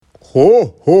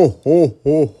Ho, ho, ho,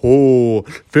 ho, ho.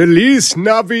 Feliz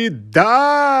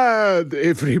Navidad,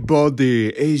 everybody.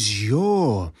 Is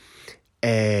your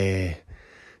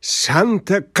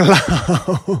Santa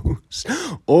Claus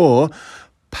or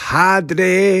Papa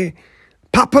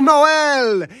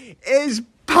Noel? Is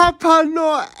Papa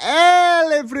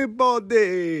Noel,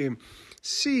 everybody.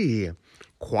 Sí,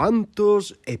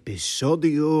 ¿cuántos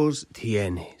episodios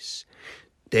tienes?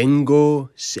 Tengo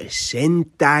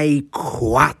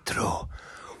 64.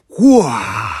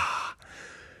 ¡Guau!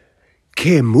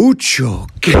 ¡Qué mucho!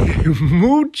 ¡Qué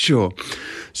mucho!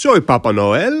 Soy Papa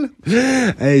Noel.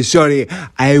 Sorry,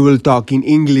 I will talk in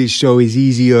English so it's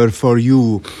easier for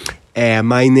you.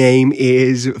 My name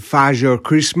is Father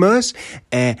Christmas.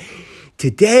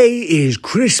 Today is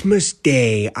Christmas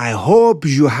Day. I hope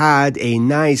you had a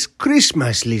nice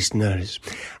Christmas, listeners.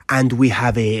 And we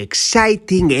have an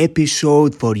exciting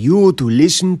episode for you to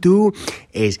listen to.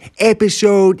 It's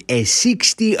episode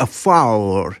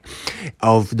 64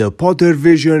 of the Potter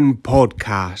Vision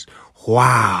podcast.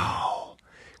 Wow.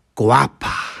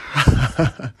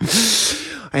 Guapa.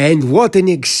 And what an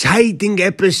exciting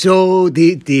episode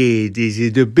it is. This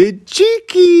is a bit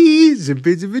cheeky. It's a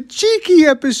bit of a cheeky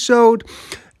episode.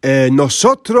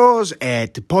 Nosotros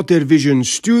at Potter Vision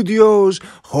Studios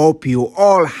hope you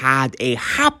all had a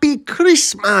happy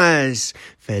Christmas.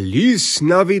 Feliz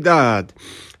Navidad.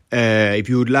 If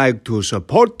you'd like to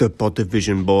support the Potter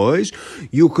Vision boys,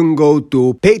 you can go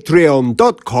to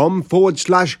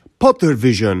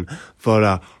patreon.com/PotterVision for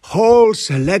a whole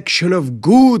selection of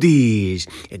goodies,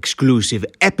 exclusive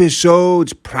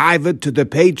episodes private to the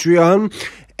Patreon,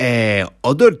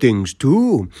 other things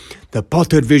too. The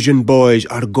Potter Vision boys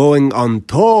are going on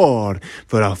tour.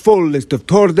 For a full list of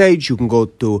tour dates, you can go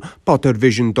to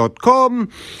pottervision.com.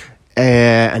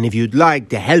 And if you'd like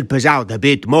to help us out a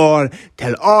bit more,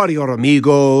 tell all your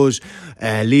amigos,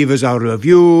 leave us a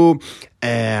review,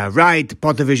 write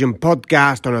Potter Vision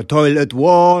podcast on a toilet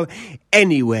wall.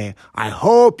 Anyway, I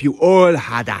hope you all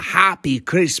had a happy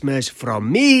Christmas from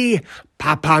me,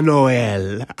 Papa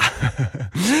Noel.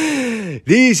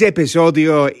 This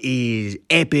episodio is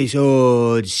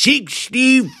episode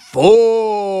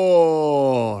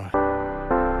 64.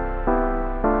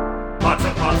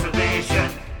 Potter Vision,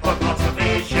 Potter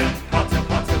Vision,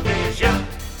 Potter Vision.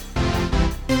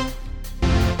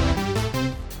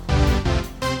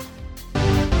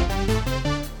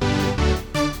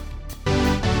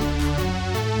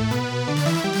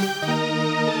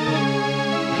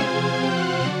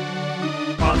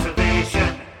 Potter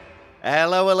Vision.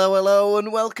 Hello,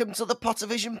 and welcome to the Potter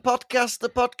Vision podcast, the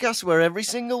podcast where every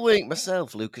single week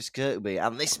myself, Lucas Kirkby,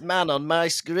 and this man on my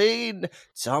screen,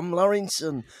 Tom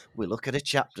Lawrenson, we look at a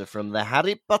chapter from the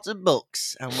Harry Potter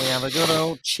books, and we have a good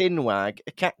old chinwag,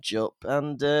 a catch-up,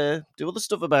 and do other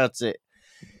stuff about it.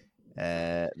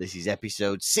 This is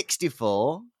episode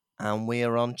 64, and we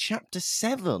are on chapter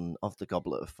 7 of The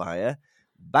Goblet of Fire,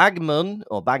 Bagman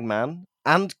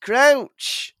and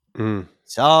Crouch.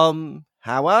 Tom,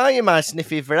 how are you, my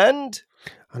sniffy friend?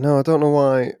 I know, I don't know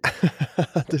why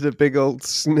I did a big old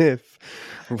sniff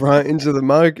right into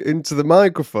the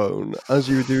microphone as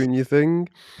you were doing your thing.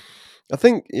 I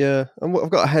think, yeah, I've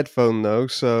got a headphone though,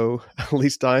 so at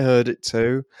least I heard it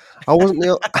too. I wasn't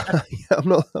I'm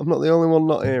not the only one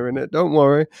not hearing it. Don't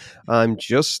worry, I'm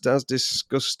just as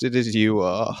disgusted as you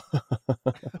are.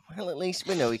 Well, at least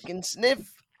we know he can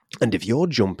sniff. And if you're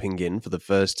jumping in for the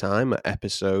first time at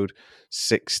episode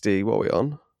 60, what are we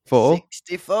on?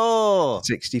 64.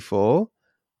 64.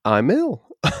 I'm ill.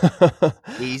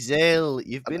 He's ill.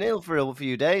 You've been ill for a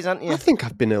few days, haven't you? I think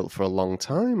I've been ill for a long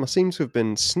time. I seem to have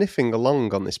been sniffing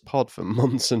along on this pod for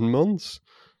months and months.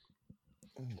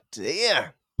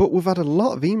 Dear. But we've had a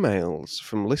lot of emails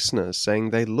from listeners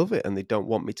saying they love it and they don't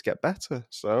want me to get better.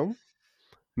 So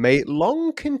may it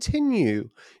long continue,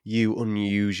 you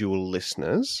unusual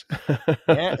listeners.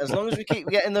 Yeah, as long as we keep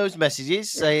getting those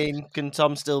messages saying, can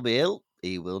Tom still be ill?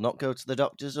 He will not go to the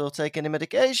doctors or take any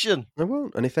medication. I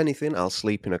won't. And if anything, I'll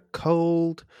sleep in a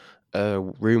cold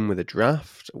room with a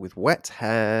draft, with wet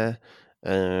hair,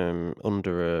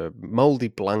 under a mouldy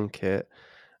blanket,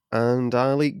 and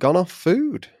I'll eat gone-off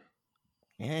food.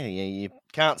 Yeah, you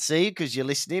can't see because you're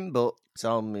listening, but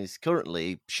Tom is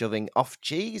currently shoving off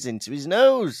cheese into his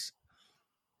nose.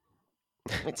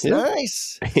 It's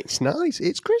nice. It's nice.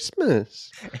 It's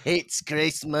Christmas. It's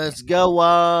Christmas. Go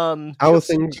on. How are Shove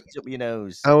some things? cheese up your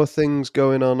nose. How are things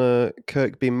going on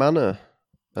Kirkby Manor?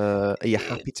 Are you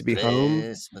happy to be home?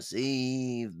 Christmas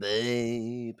Eve,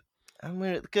 babe. And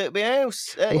we're at the Kirkby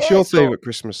house. What's your favourite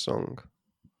Christmas song?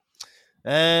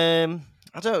 I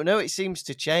don't know. It seems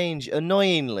to change.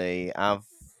 Annoyingly, I've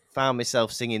found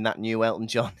myself singing that new Elton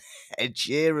John Ed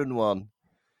Sheeran one.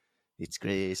 It's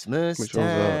Christmas Which one's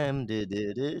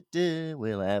that? time,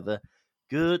 we'll have a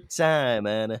good time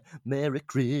and a Merry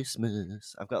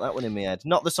Christmas. I've got that one in my head.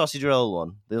 Not the sausage roll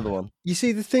one, the other one. You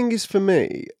see, the thing is for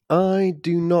me, I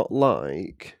do not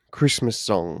like Christmas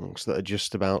songs that are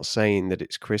just about saying that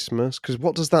it's Christmas, because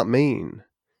what does that mean?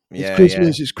 It's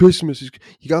Christmas, it's Christmas. You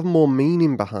got to have more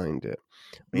meaning behind it.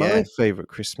 My favourite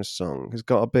Christmas song has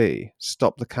got to be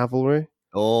Stop the Cavalry.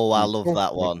 Oh, I love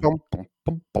that one. Bum, bum,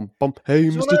 bum, bum, bum. Hey,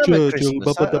 So Mr. when I'm at Churchill.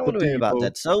 Christmas, I want to hear about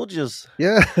dead soldiers.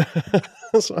 Yeah,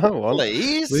 that's what I want.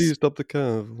 Please. Please stop the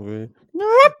cavalry.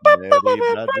 Mary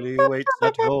Bradley waits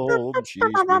at home. She's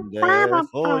been there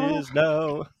 4 years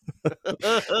now.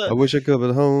 I wish I could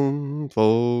be home for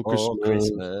Oh, Christmas.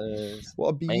 Christmas. What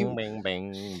a Bing, beautiful... bing,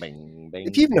 bing, bing, bing.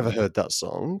 If you've never heard that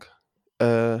song,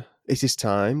 it is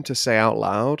time to say out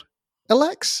loud,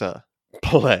 Alexa,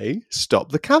 play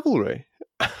Stop the Cavalry.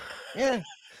 Yeah.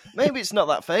 Maybe it's not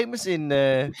that famous in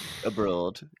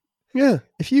abroad. Yeah,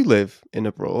 if you live in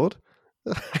abroad,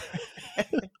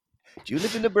 Do you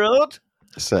live in abroad?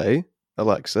 say,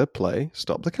 Alexa, play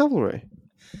Stop the Cavalry.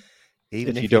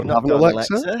 Even if you you've don't not have an got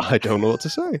Alexa, I don't know what to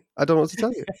say. I don't know what to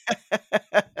tell you.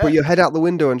 Put your head out the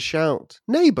window and shout,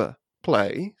 neighbour,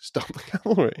 play Stop the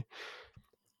Cavalry.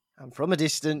 And from a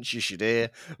distance, you should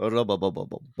hear. Speaking of rubber bum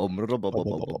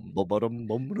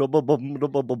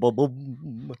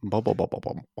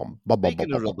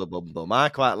bum, I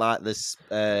quite like this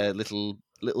little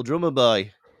drummer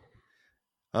boy.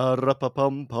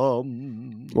 Pum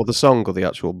pum. Well, the song or the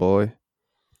actual boy?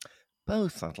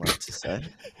 Both, I'd like to say.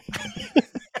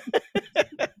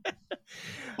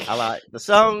 I like the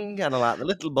song and I like the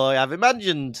little boy I've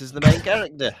imagined as the main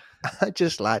character. I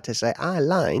just like to say I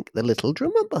like the little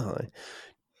drummer boy.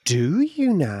 Do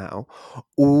you now?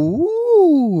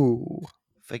 Ooh.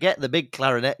 Forget the big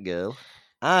clarinet girl.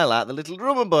 I like the little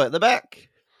drummer boy at the back.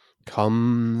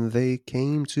 Come, they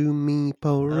came to me,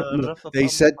 they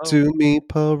said to me,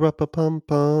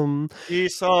 pa-ra-pa-pum-pum.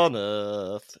 Peace on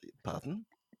earth. Pardon?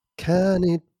 Can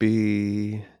it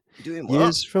be? You doing what?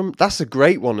 Years from... That's a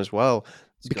great one as well.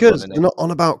 It's a good Because one, they're not on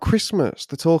about Christmas.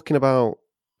 They're talking about,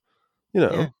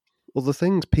 Yeah. other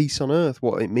things, peace on earth,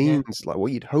 what it means, like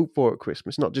what you'd hope for at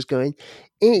Christmas, not just going,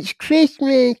 it's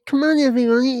Christmas, come on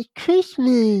everyone, it's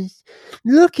Christmas,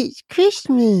 look, it's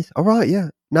Christmas. All right, yeah,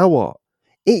 now what?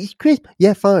 It's Christmas.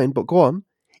 Yeah, fine, but go on.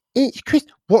 It's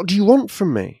Christmas. What do you want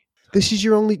from me? This is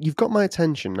you've got my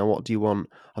attention, now what do you want?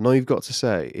 And all you've got to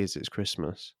say is it's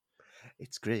Christmas.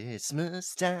 It's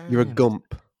Christmas time. You're a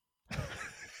gump.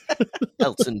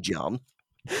 Elton John.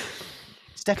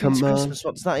 Step into Christmas,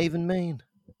 what does that even mean?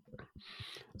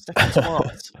 Step into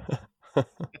what?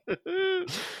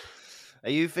 Are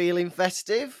you feeling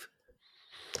festive?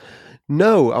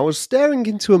 No, I was staring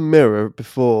into a mirror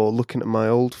before looking at my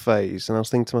old face, and I was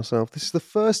thinking to myself, this is the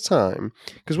first time,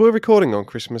 because we're recording on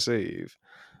Christmas Eve,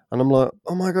 and I'm like,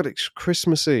 oh my God, it's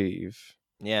Christmas Eve.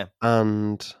 Yeah.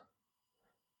 And,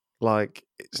 like,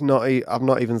 it's not, I've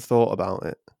not even thought about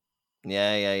it.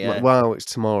 Yeah. Like, wow, it's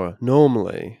tomorrow.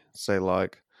 Normally, say,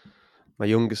 like, my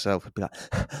younger self would be like,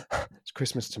 it's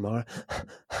Christmas tomorrow.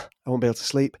 I won't be able to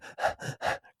sleep.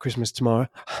 Christmas tomorrow.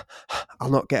 I'll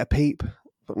not get a peep.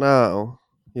 But now,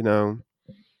 Yeah,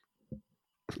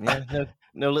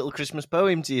 no little Christmas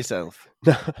poem to yourself.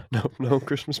 No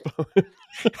Christmas poem.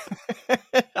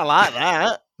 I like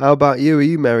that. How about you? Are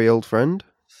you merry, old friend?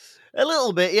 A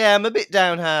little bit, yeah. I'm a bit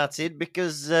downhearted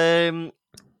because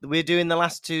we're doing the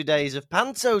last 2 days of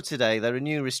Panto today. There are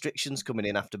new restrictions coming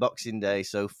in after Boxing Day,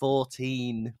 so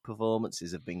 14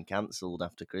 performances have been cancelled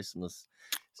after Christmas.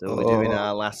 So we're doing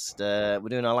our last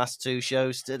 2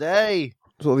 shows today.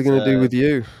 So what are they going to do with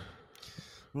you?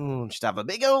 Just have a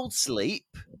big old sleep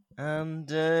and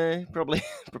probably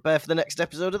prepare for the next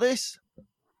episode of this.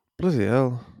 Bloody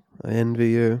hell! I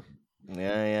envy you.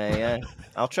 Yeah.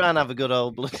 I'll try and have a good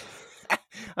old blood.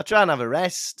 I try and have a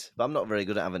rest, but I'm not very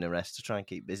good at having a rest. I try and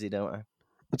keep busy, don't I?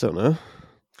 I don't know.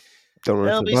 Don't know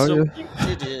There'll be anything something about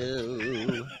you. to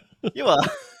do. You are.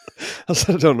 I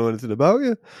said I don't know anything about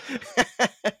you.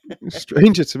 You're a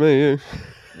stranger to me, you.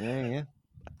 Yeah.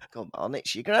 Come on,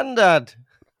 it's your granddad.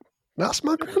 That's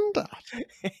my granddad.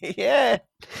 Yeah.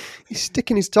 He's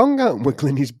sticking his tongue out and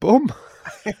wiggling his bum.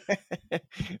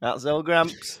 That's old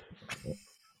Gramps.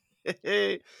 But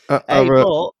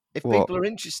if what? people are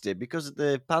interested, because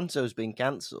the Panto's been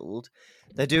cancelled,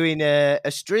 they're doing a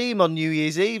stream on New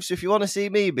Year's Eve. So if you want to see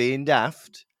me being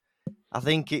daft, I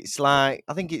think it's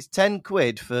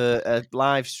 £10 for a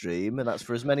live stream, and that's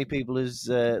for as many people as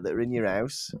that are in your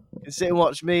house. You can sit and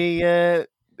watch me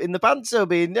in the Panto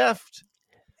being daft.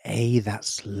 Hey,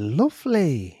 that's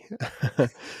lovely.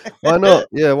 Why not?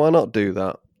 Yeah, why not do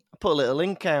that? I put a little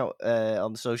link out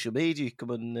on social media. Come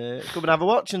and have a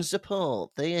watch and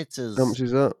support How theatres. much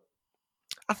is that?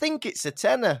 I think it's a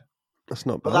tenner. That's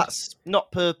not But bad. that's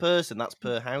not per person, that's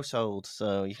per household.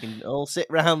 So you can all sit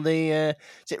round the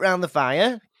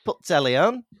fire, put telly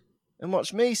on, and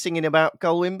watch me singing about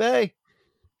Colwyn Bay.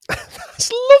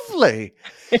 That's lovely.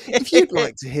 If you'd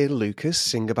like to hear Lucas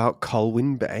sing about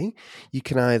Colwyn Bay, you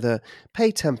can either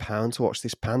pay £10 to watch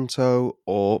this panto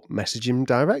or message him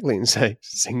directly and say,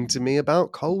 sing to me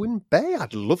about Colwyn Bay.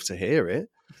 I'd love to hear it.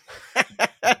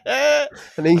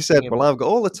 And he said, well, I've got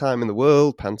all the time in the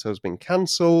world. Panto's been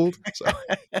cancelled.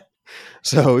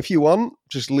 So if you want,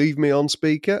 just leave me on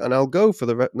speaker and I'll go for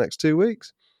the next 2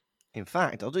 weeks. In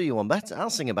fact, I'll do you one better. I'll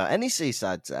sing about any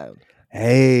seaside town.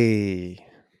 Hey.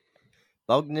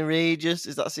 Bognor Regis,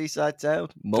 is that a seaside town?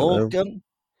 Dunno. Morecambe.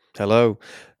 Hello.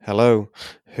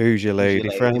 Who's your Who's lady,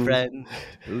 your friend?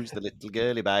 Who's the little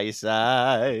girlie by your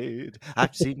side?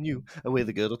 I've seen you with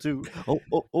a girl or two.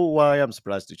 Oh, I am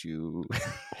surprised at you.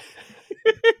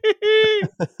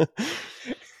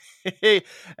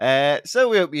 So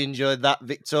we hope you enjoyed that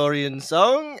Victorian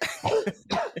song.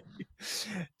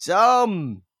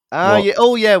 Tom,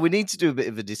 we need to do a bit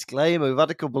of a disclaimer. We've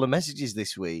had a couple of messages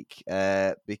this week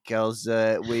because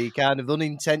we kind of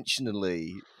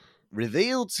unintentionally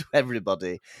revealed to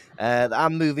everybody that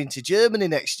I'm moving to Germany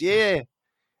next year.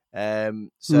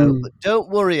 But don't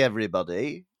worry,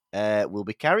 everybody. We'll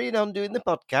be carrying on doing the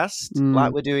podcast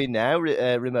like we're doing now,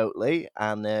 remotely,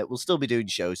 and we'll still be doing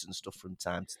shows and stuff from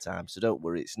time to time. So don't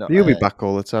worry, it's not. You'll be back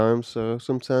all the time, so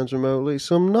sometimes remotely,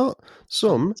 some not.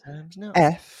 Some sometimes not.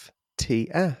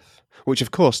 FTF, which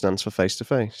of course stands for face to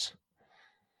face.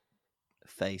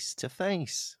 Face to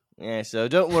face. Yeah, so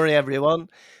don't worry, everyone.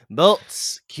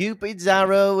 But Cupid's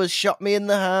arrow has shot me in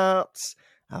the heart.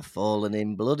 I've fallen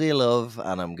in bloody love,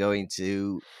 and I'm going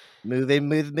to move in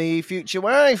with me future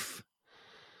wife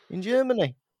in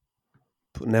Germany.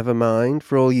 But never mind,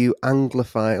 for all you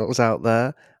Anglophiles out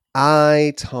there,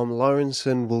 I, Tom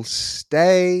Lawrenson, will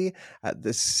stay at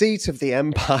the seat of the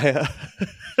empire.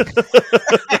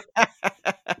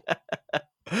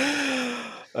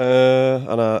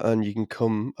 And you can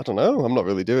come. I don't know. I'm not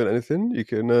really doing anything. You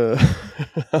can.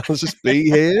 I'll just be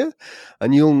here,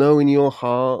 and you'll know in your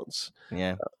hearts.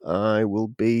 Yeah, I will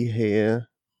be here,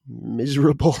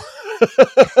 miserable.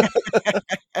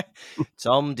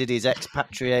 Tom did his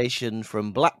expatriation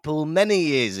from Blackpool many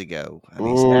years ago, and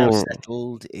he's now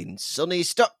settled in sunny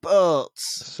Stockport.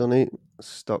 Sunny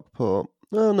Stockport.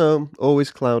 Oh no,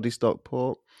 always cloudy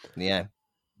Stockport. Yeah.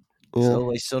 It's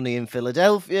always sunny in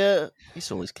Philadelphia.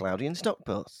 It's always cloudy in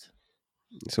Stockport.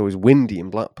 It's always windy in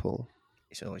Blackpool.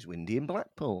 It's always windy in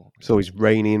Blackpool. It's always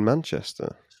rainy in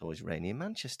Manchester. It's always rainy in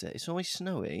Manchester. It's always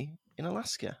snowy in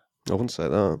Alaska. I wouldn't say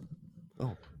that.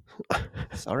 Oh,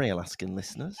 sorry, Alaskan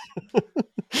listeners.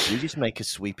 You just make a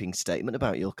sweeping statement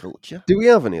about your culture. Do we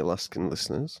have any Alaskan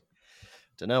listeners?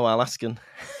 Don't know, Alaskan.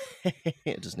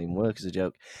 It doesn't even work as a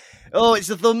joke. Oh, it's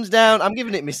a thumbs down. I'm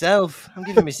giving it myself. I'm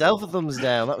giving myself a thumbs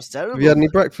down. That was terrible. Have you had any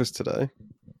breakfast today?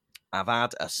 I've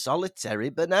had a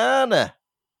solitary banana.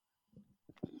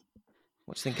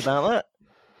 What do you think about that?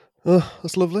 Oh,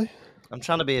 that's lovely. I'm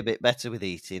trying to be a bit better with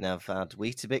eating. I've had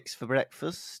Weetabix for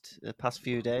breakfast the past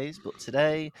few days, but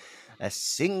today, a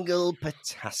single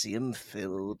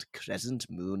potassium-filled crescent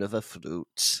moon of a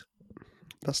fruit.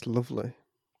 That's lovely.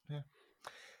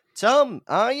 Tom,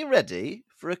 are you ready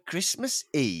for a Christmas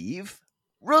Eve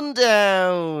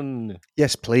rundown?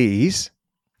 Yes, please.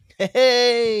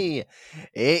 Hey,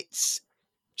 it's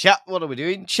what are we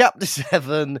doing? Chapter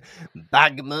 7,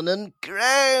 Bagman and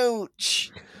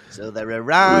Crouch. So they're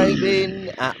arriving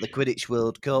at the Quidditch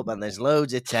World Cup, and there's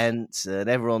loads of tents, and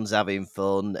everyone's having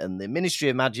fun, and the Ministry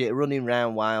of Magic are running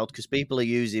around wild because people are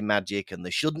using magic, and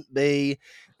they shouldn't be.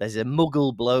 There's a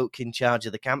muggle bloke in charge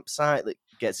of the campsite that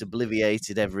gets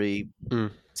obliviated every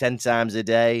 10 times a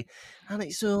day, and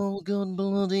it's all good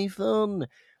bloody fun.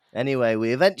 Anyway,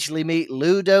 we eventually meet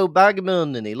Ludo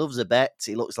Bagman, and he loves a bet.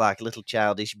 He looks like a little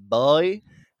childish boy,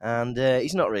 and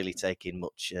he's not really taking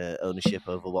much ownership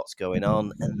over what's going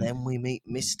on. And then we meet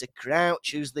Mr.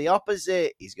 Crouch, who's the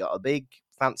opposite. He's got a big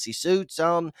fancy suit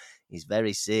on. He's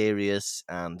very serious,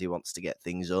 and he wants to get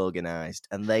things organised.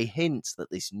 And they hint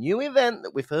that this new event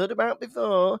that we've heard about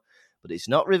before, but it's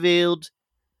not revealed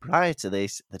prior to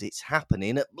this, that it's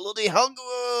happening at bloody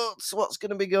Hogwarts. What's going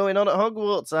to be going on at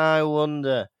Hogwarts, I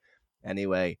wonder?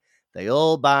 Anyway, they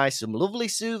all buy some lovely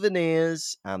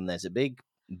souvenirs, and there's a big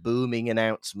booming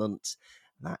announcement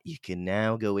that you can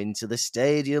now go into the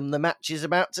stadium. The match is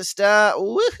about to start.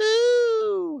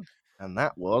 Woohoo! and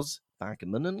that was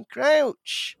Bagman and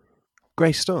Crouch.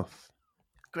 Great stuff.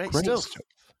 Great Great stuff. stuff.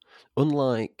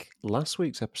 Unlike last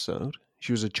week's episode,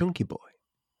 she was a chunky boy.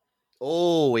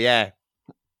 Oh, yeah.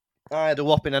 I had a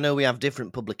whopping, I know we have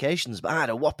different publications, but I had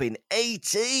a whopping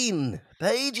 18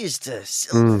 pages to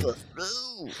sulphur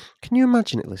through. Can you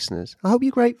imagine it, listeners? I hope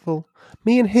you're grateful.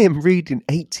 Me and him reading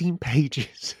 18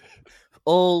 pages.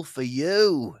 All for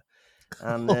you.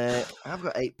 And I've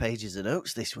got 8 pages of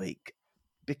notes this week.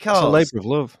 Because It's a labour of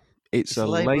love. It's a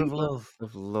labour labour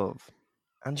of love.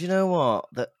 And you know what?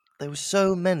 There were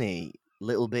so many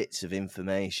little bits of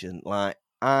information. Like,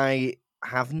 I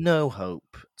have no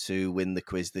hope to win the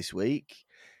quiz this week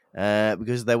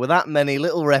because there were that many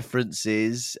little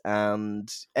references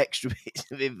and extra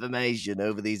bits of information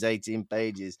over these 18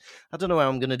 pages. I don't know how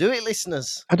I'm going to do it,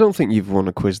 listeners. I don't think you've won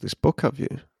a quiz this book, have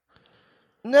you?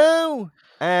 No.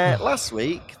 Last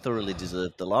week, thoroughly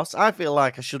deserved the loss. I feel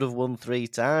like I should have won 3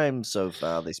 times so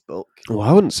far this book. Well,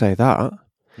 I wouldn't say that.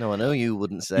 No, I know you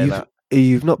wouldn't say that.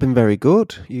 You've not been very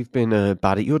good. You've been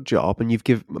bad at your job and you've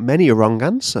given many a wrong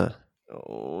answer.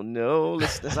 Oh, no,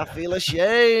 listeners, I feel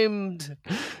ashamed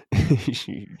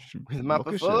with my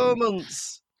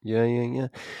performance. Yeah.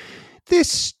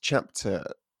 This chapter,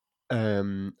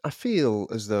 I feel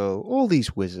as though all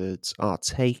these wizards are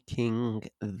taking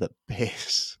the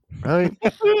piss, right?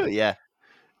 Yeah.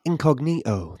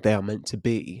 Incognito, they are meant to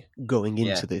be going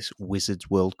into this Wizards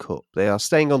World Cup. They are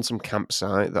staying on some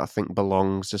campsite that I think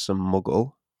belongs to some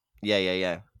muggle.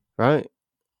 Yeah. Right?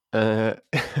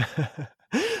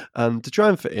 And to try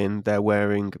and fit in, they're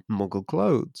wearing muggle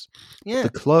clothes. Yeah. The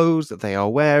clothes that they are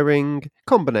wearing,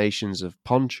 combinations of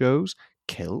ponchos,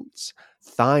 kilts,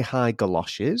 thigh-high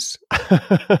galoshes,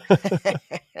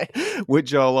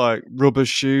 which are like rubber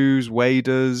shoes,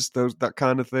 waders, that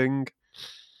kind of thing.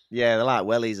 Yeah, they're like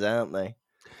wellies, aren't they?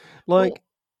 Like,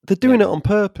 they're doing it on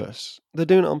purpose. They're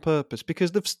doing it on purpose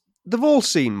because they've all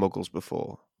seen muggles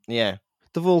before. Yeah.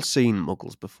 They've all seen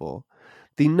muggles before.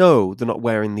 They know they're not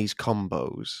wearing these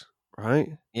combos,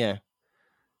 right? Yeah.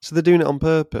 So they're doing it on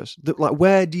purpose. Like,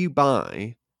 where do you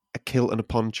buy a kilt and a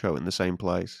poncho in the same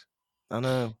place? I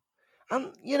know.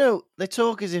 And, they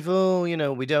talk as if,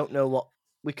 we don't know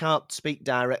we can't speak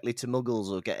directly to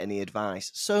muggles or get any advice.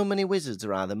 So many wizards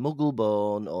are either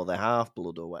muggle-born or they're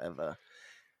half-blood or whatever.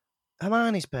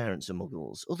 Hermione's parents are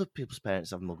muggles. Other people's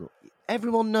parents have muggle.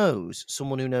 Everyone knows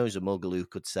someone who knows a muggle who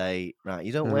could say, right,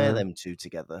 you don't wear them two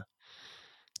together.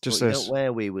 Just but this. You don't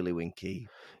wear Wee Willy Winky.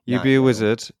 You'd be a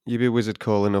wizard. You'd be a wizard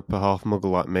calling up a half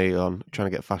muggle like me on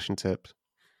trying to get fashion tips.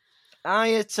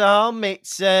 Hiya, Tom.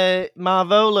 It's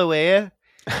Marvolo here.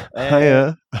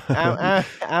 Hiya.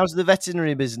 How's the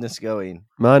veterinary business going?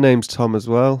 My name's Tom as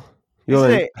well. Your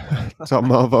name? Tom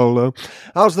Marvolo.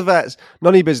 How's the vets?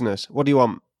 None of your business. What do you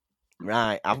want?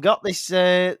 Right, I've got this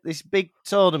this big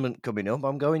tournament coming up.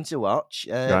 I'm going to watch.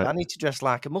 Right. I need to dress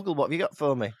like a muggle. What have you got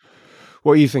for me?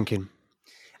 What are you thinking?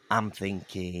 I'm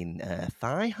thinking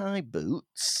thigh-high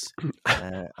boots.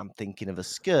 I'm thinking of a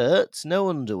skirt, no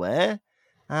underwear,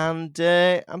 and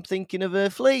I'm thinking of a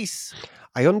fleece.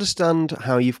 I understand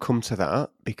how you've come to that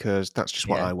because that's just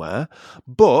what I wear.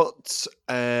 But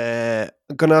I'm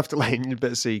going to have to let you a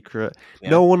bit of secret. Yeah.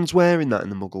 No one's wearing that in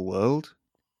the muggle world.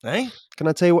 Eh? Can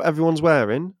I tell you what everyone's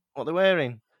wearing? What they're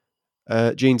wearing?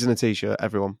 Jeans and a t-shirt,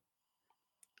 everyone.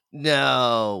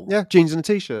 No. Yeah, jeans and a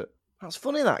t-shirt. That's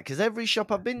funny that, because every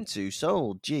shop I've been to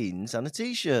sold jeans and a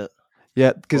t-shirt.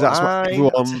 Yeah, because that's what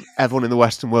everyone in the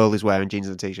Western world is wearing, jeans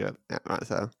and a t-shirt. Yeah, right,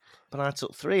 so. But I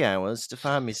took 3 hours to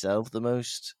find myself the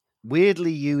most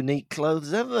weirdly unique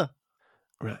clothes ever.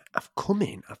 Right, I've come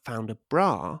in, I found a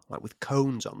bra, like with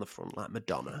cones on the front, like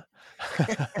Madonna.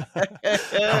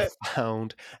 I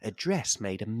found a dress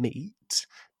made of meat.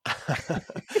 I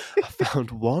found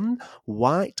one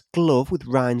white glove with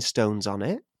rhinestones on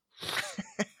it.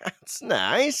 That's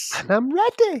nice. And I'm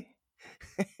ready.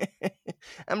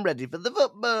 I'm ready for the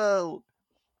football.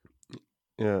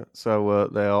 Yeah, so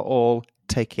they are all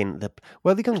taking the...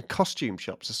 Well, they're going to costume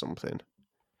shops or something.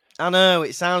 I know,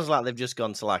 it sounds like they've just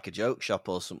gone to like a joke shop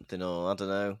or something, or I don't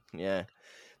know. Yeah.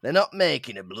 They're not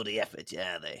making a bloody effort,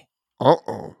 are they?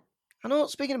 Uh-oh. I know,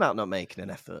 speaking about not making an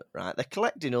effort, right? They're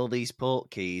collecting all these port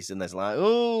keys, and there's like,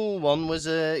 oh, one was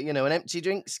an empty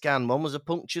drink can, one was a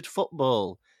punctured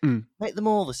football. Make them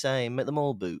all the same, make them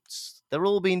all boots. They're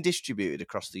all being distributed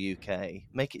across the UK.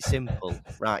 Make it simple.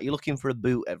 Right, you're looking for a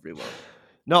boot, everyone.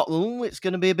 Not, it's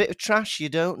going to be a bit of trash, you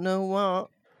don't know what.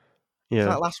 Yeah.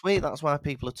 Like last week, that's why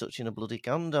people are touching a bloody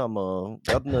condom or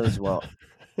God knows what.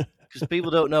 Because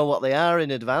people don't know what they are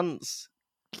in advance.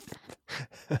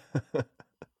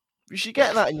 You should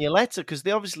get that in your letter because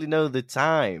they obviously know the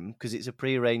time because it's a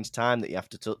pre-arranged time that you have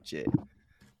to touch it.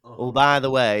 Oh, by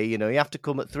the way, you have to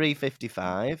come at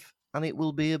 3:55 and it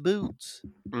will be a boot.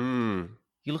 Mm.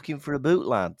 You're looking for a boot,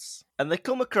 lads. And they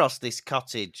come across this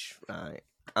cottage, right?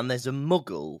 And there's a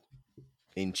muggle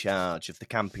in charge of the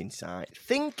camping site,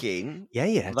 thinking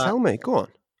Yeah. Tell me. Go on.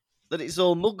 that it's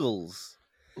all muggles.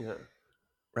 Yeah.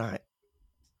 Right.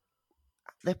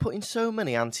 They're putting so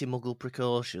many anti-muggle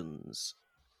precautions,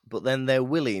 but then they're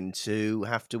willing to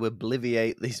have to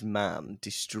obliviate this man,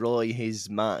 destroy his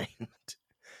mind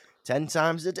 10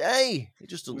 times a day. It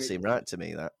just doesn't seem right to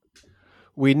me, that.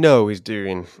 We know he's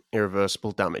doing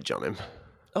irreversible damage on him.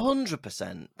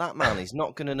 100%. That man is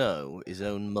not going to know his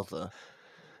own mother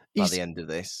by the end of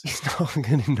this. He's not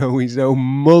going to know his own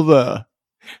mother.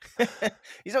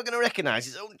 He's not going to recognise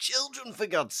his own children, for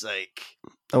God's sake.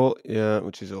 Oh, yeah,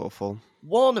 which is awful.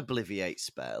 One obliviate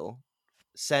spell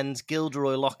sends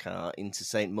Gilderoy Lockhart into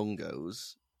St.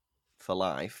 Mungo's for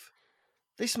life.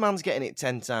 This man's getting it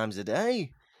 10 times a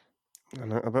day. I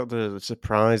know about the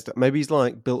surprise that maybe he's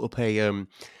like built up an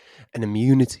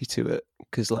immunity to it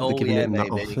because like they're giving him that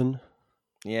often.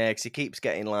 Yeah, because he keeps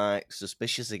getting like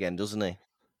suspicious again, doesn't he?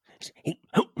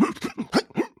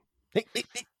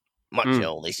 What's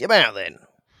all this about then?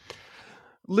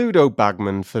 Ludo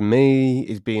Bagman, for me,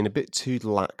 is being a bit too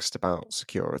laxed about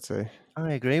security.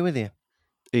 I agree with you.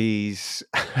 He's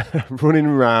running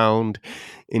around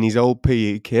in his old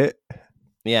PE kit.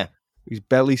 Yeah. His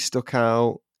belly stuck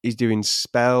out. He's doing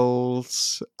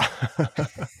spells.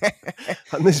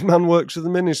 And this man works for the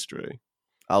ministry.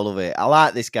 I love it. I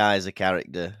like this guy as a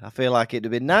character. I feel like it'd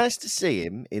have been nice to see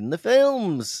him in the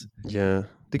films. Yeah.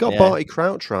 They got Barty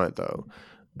Crouch right, though.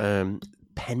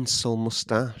 Pencil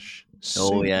moustache. Suit.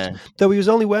 Oh, yeah. Though he was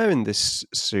only wearing this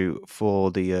suit for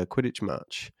the Quidditch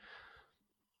match.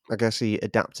 I guess he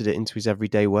adapted it into his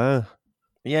everyday wear.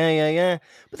 Yeah.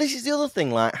 But this is the other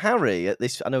thing, like Harry at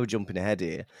this, I know we're jumping ahead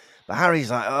here, but Harry's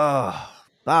like, oh,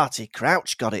 Barty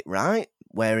Crouch got it right,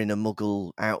 wearing a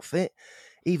muggle outfit.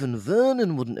 Even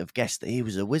Vernon wouldn't have guessed that he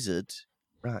was a wizard.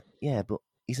 Right, yeah, but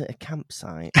he's at a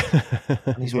campsite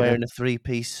and he's wearing a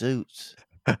three-piece suit.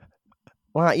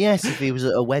 Like, yes, if he was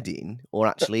at a wedding or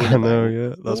actually in a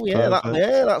yeah, that's perfect.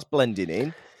 That's blending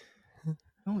in.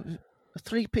 Oh, a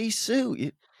three-piece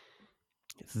suit.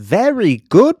 Very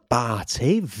good,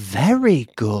 Barty. Very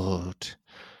good.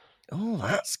 Oh,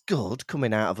 that's good,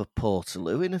 coming out of a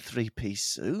Portaloo in a three-piece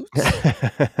suit.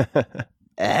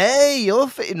 Hey, you're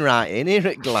fitting right in here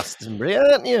at Glastonbury,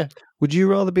 aren't you? Would you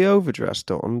rather be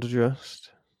overdressed or underdressed?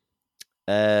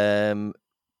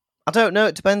 I don't know.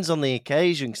 It depends on the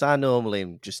occasion, because I normally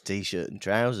am just T-shirt and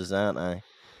trousers, aren't I?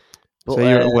 But, so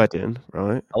you're at a wedding,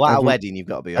 right? Oh, at a wedding, you've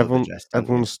got to be overdressed.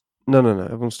 Everyone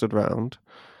stood round.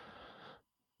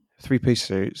 Three-piece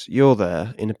suits. You're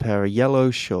there in a pair of yellow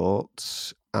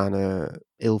shorts and a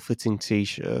ill-fitting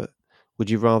T-shirt. Would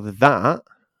you rather that?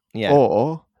 Yeah.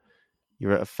 Or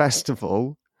you're at a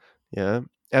festival, yeah,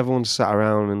 everyone's sat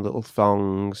around in little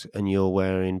thongs and you're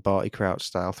wearing Barty Crouch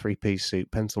style three-piece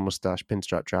suit, pencil moustache,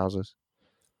 pinstripe trousers.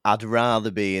 I'd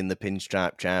rather be in the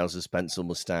pinstripe trousers, pencil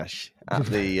moustache at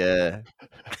the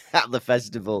at the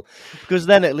festival, because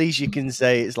then at least you can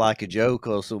say it's like a joke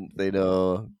or something,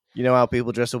 or you know how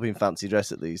people dress up in fancy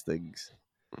dress at these things.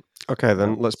 Okay,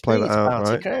 then let's play that out,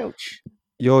 Barty right? Crouch.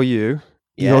 You're you.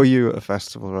 Yeah. You're you at a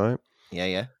festival, right?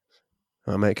 Yeah.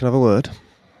 All right, mate, can I have a word?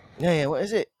 Yeah, what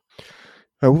is it?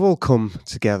 We've all come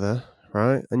together,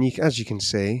 right? And as you can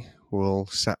see, we're all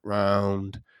sat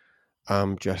round.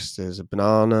 I'm dressed as a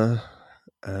banana.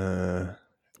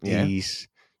 He's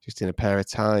just in a pair of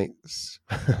tights,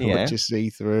 which is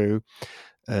see-through.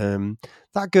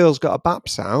 That girl's got a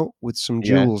baps out with some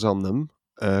jewels on them,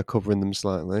 covering them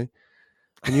slightly.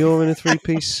 And you're in a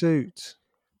three-piece suit.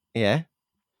 Yeah.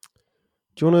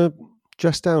 Do you want to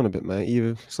dress down a bit, mate?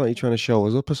 It's like you're trying to show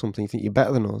us up or something. You think you're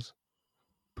better than us?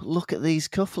 But look at these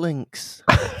cufflinks.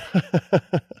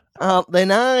 Aren't they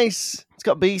nice? It's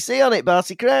got BC on it,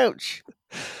 Barty Crouch.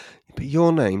 But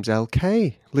your name's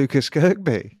LK, Lucas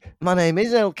Kirkby. My name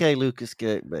is LK Lucas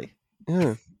Kirkby.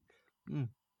 Yeah.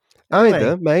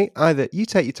 Anyway. Either you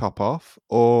take your top off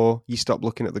or you stop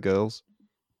looking at the girls.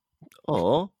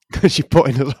 Or? Because you're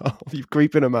putting us off. You're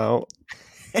creeping them out.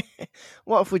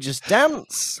 What if we just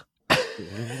dance?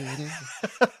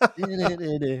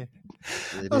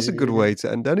 That's a good way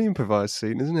to end any improvised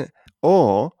scene, isn't it?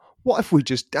 Or what if we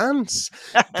just dance?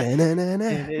 And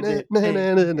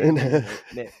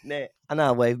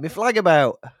I'll wave my flag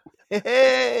about.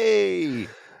 Hey!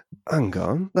 Hang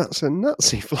on, that's a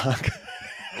Nazi flag.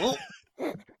 Oh.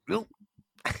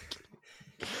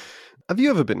 Have you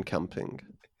ever been camping?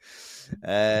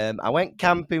 I went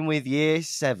camping with year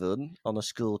 7 on a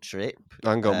school trip.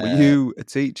 Hang on, were you a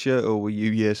teacher or were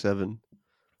you year 7?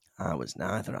 I was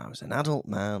neither. I was an adult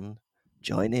man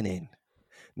joining in.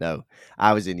 No,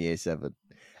 I was in year 7.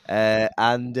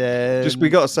 And Just we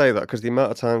got to say that because the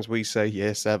amount of times we say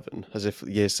year 7 as if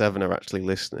year 7 are actually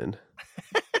listening.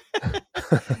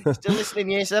 still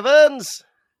listening, year 7s.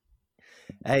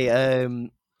 Hey,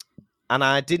 and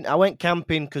I went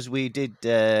camping because we did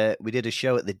a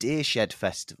show at the Deershed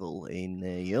Festival in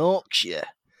Yorkshire,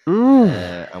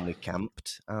 and we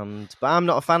camped. But I'm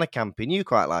not a fan of camping. You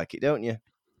quite like it, don't you?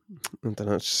 I don't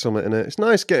know, it's just something in it. It's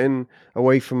nice getting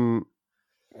away from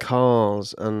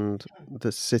cars and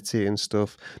the city and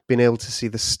stuff, being able to see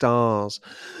the stars,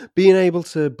 being able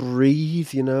to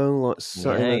breathe, like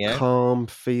sat in a calm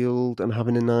field and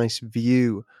having a nice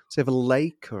view, say of a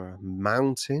lake or a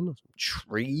mountain or some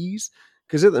trees.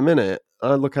 Because at the minute,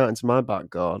 I look out into my back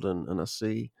garden and I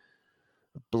see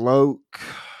a bloke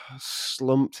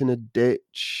slumped in a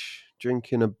ditch,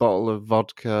 drinking a bottle of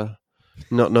vodka,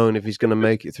 not knowing if he's going to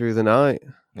make it through the night.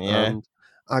 Yeah. And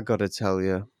I got to tell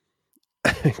you,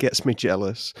 it gets me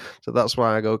jealous. So that's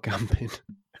why I go camping.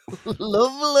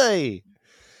 Lovely.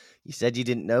 You said you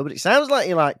didn't know, but it sounds like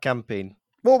you like camping.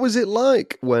 What was it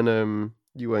like when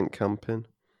you went camping?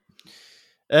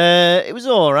 It was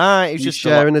all right. It was just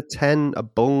sharing a tent, a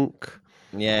bunk.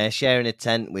 Yeah, sharing a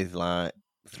tent with like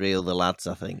 3 other lads,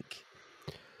 I think.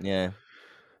 Yeah.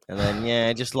 And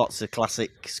then, just lots of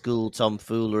classic school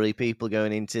tomfoolery, people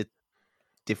going into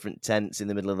different tents in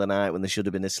the middle of the night when they should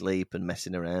have been asleep and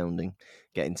messing around and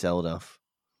getting told off.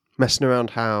 Messing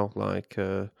around how? Like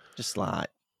just like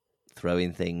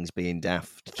throwing things, being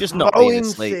daft. Just not throwing being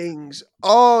asleep. Things.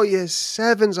 Oh, year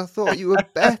 7s. I thought you were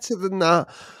better than that.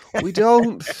 We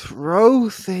don't throw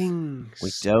things.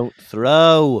 We don't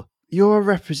throw. You're a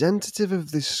representative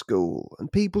of this school and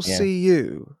people see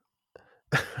you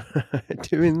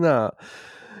doing that.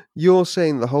 You're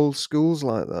saying the whole school's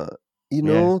like that. You're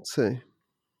naughty.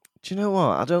 Do you know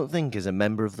what? I don't think as a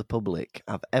member of the public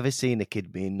I've ever seen a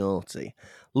kid being naughty,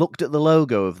 looked at the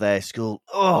logo of their school,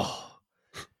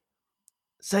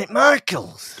 St.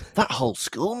 Michael's, that whole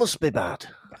school must be bad.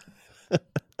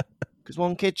 Because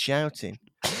one kid's shouting,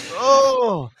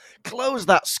 close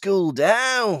that school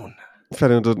down. If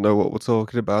anyone doesn't know what we're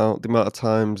talking about, the amount of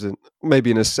times,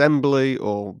 maybe in assembly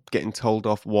or getting told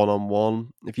off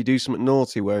one-on-one, if you do something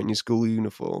naughty wearing your school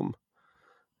uniform,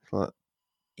 it's like,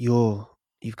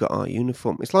 you've got our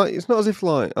uniform. It's not as if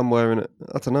like I'm wearing it.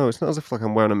 I don't know. It's not as if like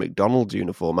I'm wearing a McDonald's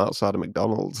uniform outside of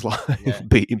McDonald's, like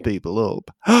beating people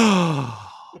up. I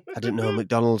didn't know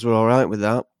McDonald's were all right with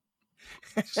that.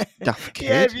 Daft kid.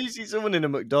 Yeah, if you see someone in a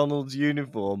McDonald's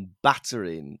uniform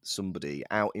battering somebody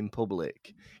out in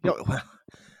public, well,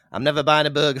 I'm never buying a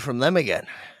burger from them again.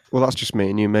 Well, that's just me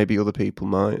and you. Maybe other people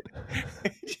might.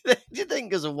 Do you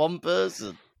think as a one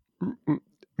person?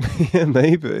 Yeah,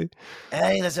 maybe.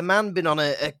 Hey, there's a man been on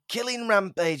a killing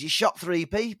rampage. He shot 3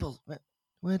 people.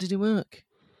 Where did he work?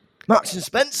 Marks and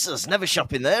Spencer's. Never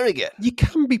shopping there again. You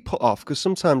can be put off because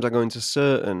sometimes I go into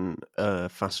certain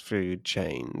fast food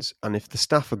chains, and if the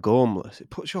staff are gormless, it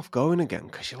puts you off going again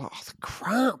because you're like, the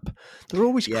crap. They're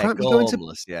always crap.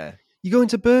 Gormless, You go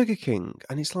into Burger King,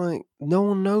 and it's like no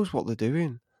one knows what they're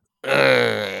doing. Do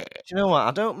you know what?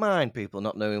 I don't mind people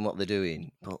not knowing what they're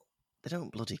doing, but they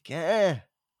don't bloody care.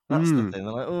 That's the thing.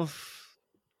 They're like,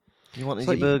 you wanted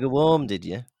your burger warm, did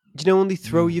you? Do you know when they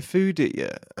throw your food at you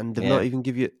and they've not even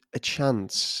give you a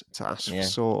chance to ask for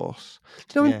sauce?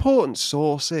 Do you know how important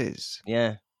sauce is?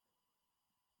 Yeah.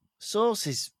 Sauce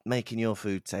is making your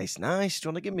food taste nice. Do you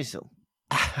want to give me some?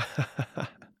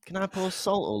 Can I pour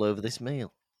salt all over this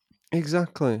meal?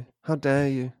 Exactly. How dare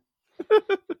you?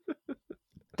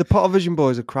 The Pottervision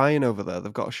boys are crying over there.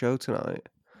 They've got a show tonight.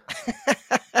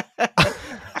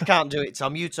 I can't do it,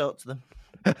 Tom. You talk to them.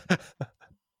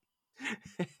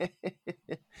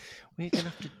 We're going to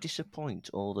have to disappoint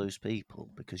all those people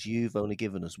because you've only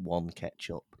given us 1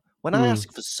 ketchup. When I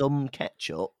ask for some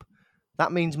ketchup,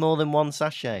 that means more than 1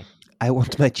 sachet. I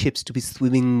want my chips to be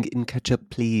swimming in ketchup,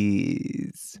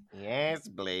 please. Yes,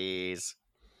 please.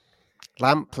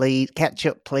 Lamp, please.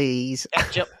 Ketchup, please.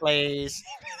 Ketchup, please.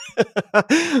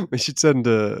 We should send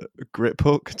a grip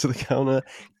hook to the counter.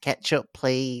 Ketchup,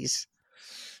 please.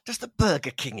 Does the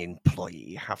Burger King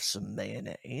employee have some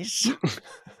mayonnaise?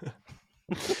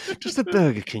 Does the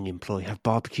Burger King employee have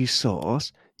barbecue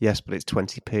sauce? Yes, but it's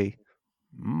 20p.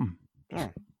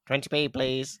 20p,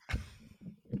 please.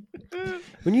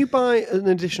 When you buy an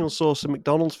additional sauce at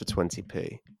McDonald's for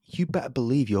 20p, you better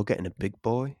believe you're getting a big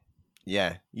boy.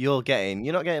 Yeah, you're not getting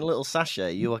a little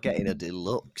sachet, you are getting a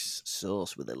deluxe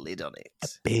sauce with a lid on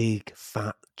it. Big,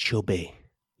 fat, chubby.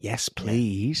 Yes,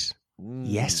 please.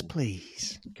 Yes, Mm.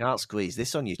 please. Can't squeeze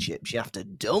this on your chips, you have to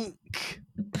dunk.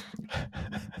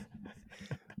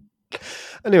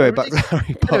 Anyway, back to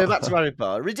Harry Potter. Anyway, back to Harry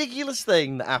Potter. Ridiculous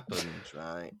thing that happens,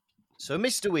 right? So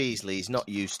Mr. Weasley's not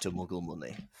used to muggle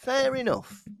money. Fair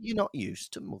enough. You're not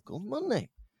used to muggle money.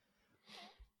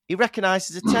 He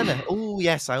recognises a tenner. Oh,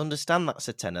 yes, I understand that's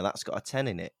a tenner. That's got a 10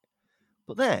 in it.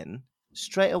 But then,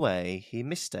 straight away, he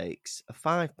mistakes a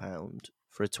 £5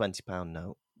 for a £20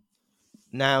 note.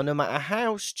 Now, no matter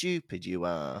how stupid you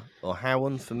are or how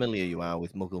unfamiliar you are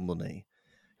with muggle money,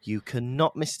 you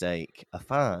cannot mistake a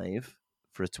 5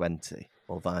 for a 20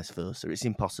 or vice versa. It's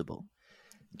impossible.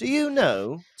 Do you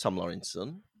know, Tom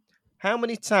Lawrenson, how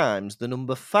many times the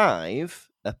number 5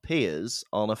 appears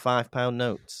on a £5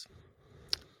 note?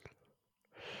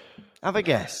 Have a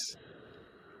guess.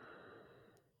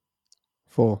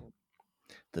 4.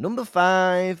 The number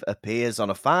 5 appears on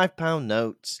a £5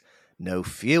 note no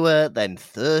fewer than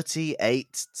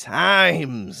 38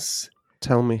 times.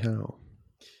 Tell me how.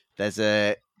 There's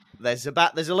a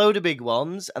load of big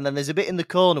ones, and then there's a bit in the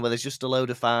corner where there's just a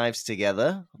load of 5s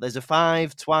together. There's a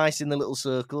 5 twice in the little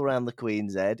circle around the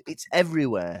Queen's head. It's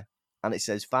everywhere. And it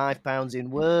says £5 in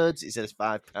words. It says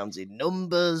 £5 in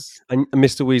numbers. And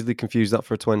Mr. Weasley confused that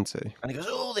for a 20. And he goes,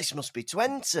 oh, this must be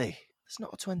 20. There's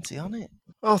not a 20 on it.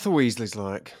 Arthur Weasley's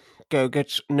like, go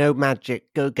get no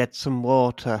magic, go get some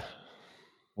water.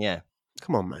 Yeah.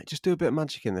 Come on, mate, just do a bit of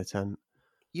magic in the tent.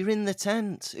 You're in the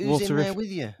tent. Who's in there with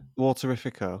you?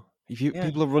 Waterifico.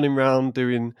 People are running around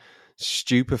doing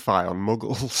stupefy on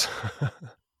muggles.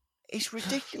 It's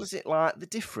ridiculous. Like the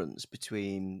difference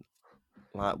between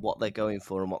like what they're going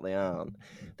for and what they aren't.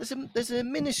 There's a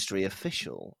ministry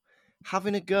official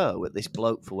having a go at this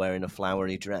bloke for wearing a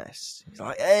flowery dress. He's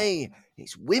like, hey,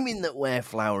 it's women that wear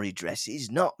flowery dresses,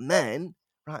 not men.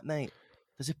 Right, mate,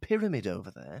 there's a pyramid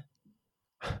over there.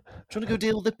 Do you want to go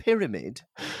deal with the pyramid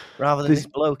rather than this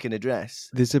bloke in a dress?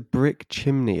 There's a brick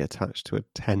chimney attached to a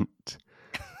tent.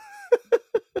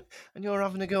 And you're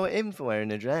having a go at him for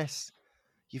wearing a dress.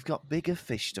 You've got bigger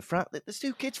fish to fry. There's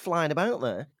 2 kids flying about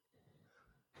there.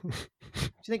 Do you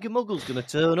think a muggle's going to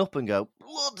turn up and go,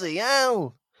 bloody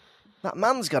hell, that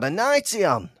man's got a nightie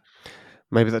on?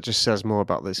 Maybe that just says more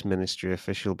about this ministry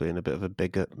official being a bit of a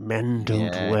bigot. Men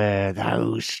don't wear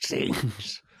those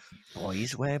things.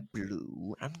 Boys wear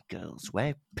blue and girls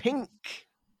wear pink.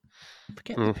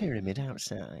 Forget the pyramid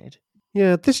outside.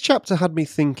 Yeah, this chapter had me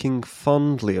thinking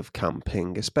fondly of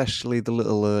camping, especially the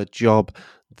little job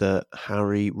that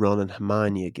Harry, Ron and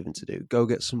Hermione are given to do. Go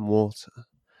get some water.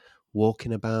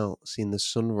 Walking about, seeing the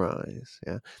sunrise.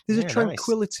 Yeah, there's a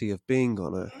tranquility of being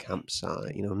on a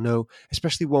campsite. No,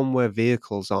 especially one where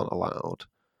vehicles aren't allowed.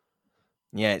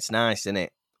 Yeah, it's nice, isn't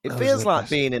it? It feels like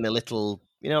being in a little,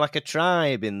 like a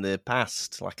tribe in the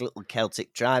past, like a little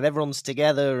Celtic tribe. Everyone's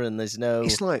together, and there's no.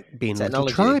 It's like being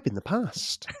technology. A little tribe in the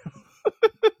past.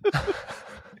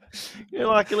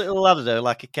 Like a little, I don't know,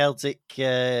 like a Celtic,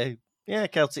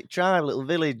 Celtic tribe, little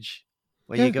village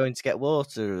where you're going to get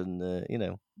water, and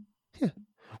Yeah,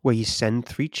 where you send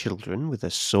 3 children with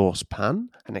a saucepan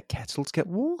and a kettle to get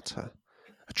water.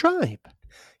 A tribe.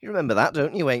 You remember that,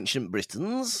 don't you, ancient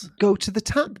Britons? Go to the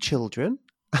tap, children.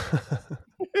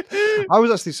 I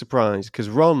was actually surprised because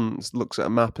Ron looks at a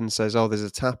map and says, oh, there's a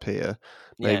tap here.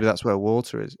 Maybe that's where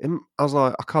water is. I was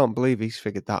like, I can't believe he's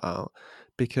figured that out.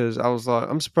 Because I was like,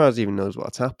 I'm surprised he even knows what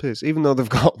a tap is, even though they've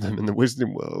got them in the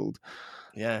Wizarding World.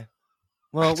 Yeah.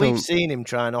 Well, we've seen him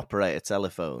try and operate a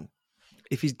telephone.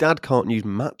 If his dad can't use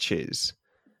matches,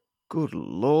 good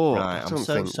Lord. Right, I'm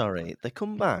so sorry. They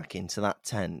come back into that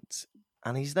tent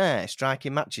and he's there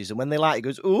striking matches. And when they light, he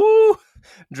goes, ooh,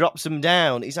 drops them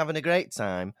down. He's having a great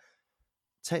time.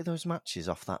 Take those matches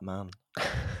off that man.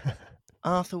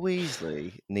 Arthur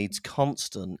Weasley needs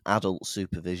constant adult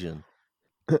supervision.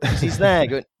 He's there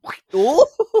going,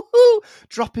 ooh,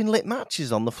 dropping lit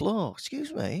matches on the floor.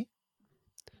 Excuse me,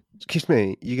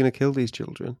 you're going to kill these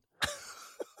children?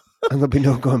 And there'll be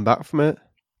no going back from it.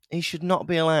 He should not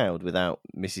be allowed without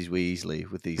Mrs. Weasley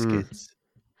with these kids.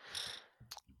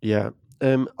 Yeah.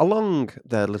 Along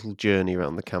their little journey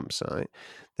around the campsite,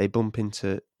 they go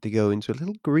into a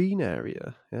little green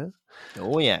area. Yeah.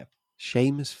 Oh, yeah.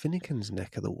 Seamus Finnegan's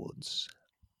neck of the woods.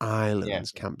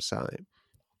 Islands campsite.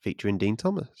 Featuring Dean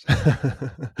Thomas.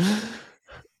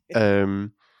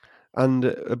 And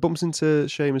bumps into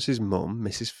Seamus's mum,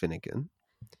 Mrs. Finnegan.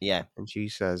 Yeah. And she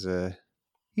says,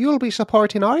 you'll be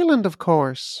supporting Ireland, of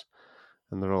course.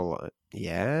 And they're all like,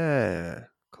 yeah,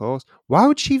 of course. Why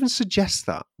would she even suggest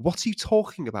that? What are you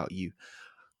talking about, you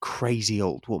crazy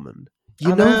old woman.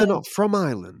 You I know they're know. not from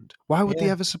Ireland. Why would they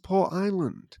Yeah. ever support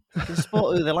Ireland? They can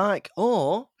support who they like.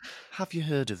 Or, have you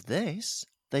heard of this?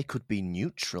 They could be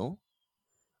neutral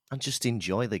and just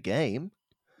enjoy the game.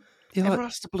 You're Everyone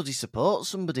like, has to bloody support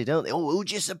somebody, don't they? Oh,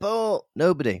 who'd you support?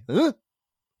 Nobody. Huh?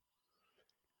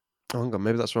 oh, hang on,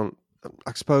 maybe that's wrong.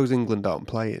 I suppose England aren't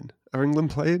playing. Are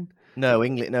England playing? No,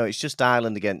 England. No, it's just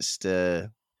Ireland against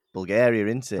Bulgaria,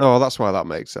 isn't it? Oh, that's why that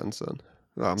makes sense then.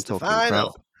 I'm It's the talking crap.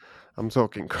 final. I'm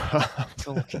talking crap.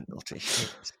 Talking utter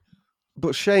shit.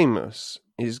 But Seamus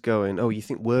is going, oh, you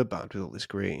think we're bad with all this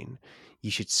green? You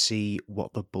should see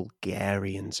what the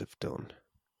Bulgarians have done.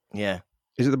 Yeah.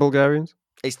 Is it the Bulgarians?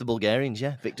 It's the Bulgarians,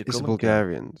 yeah. Victor It's the Crumb.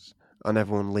 Bulgarians. And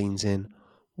everyone leans in.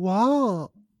 What?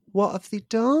 What have they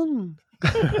done?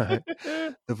 Right.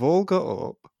 They've all got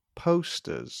up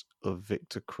posters of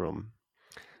Victor Crumb.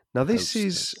 Now, this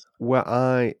is where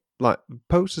I like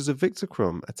posters of Victor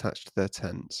Crumb attached to their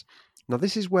tents. Now,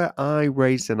 this is where I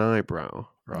raised an eyebrow,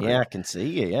 right? Yeah, I can see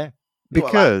you, yeah.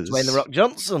 Because Dwayne The Rock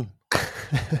Johnson.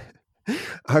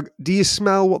 do you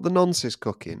smell what the nonce is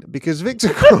cooking? Because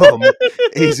Victor Crumb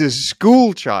is a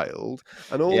school child,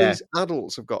 and all these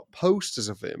adults have got posters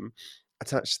of him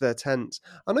attached to their tents.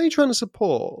 I know you're trying to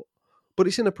support, but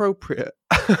it's inappropriate.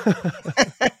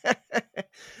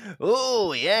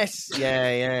 Oh, yes.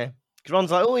 Yeah.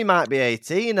 Ron's like, oh, he might be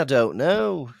 18. I don't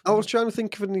know. I was trying to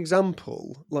think of an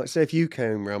example. Like, say, if you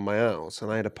came around my house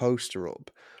and I had a poster up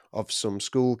of some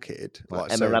school kid.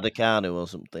 Like Emma Raducanu or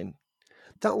something.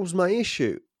 That was my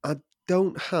issue. I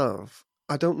don't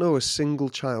know a single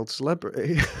child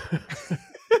celebrity.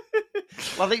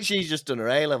 Well, I think she's just done her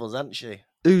A-levels, hasn't she?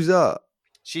 Who's that?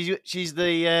 She's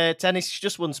the tennis. She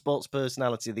just won Sports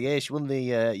Personality of the Year. She won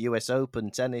the US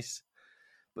Open tennis.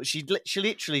 But she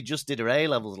literally just did her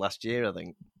A-levels last year, I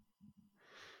think.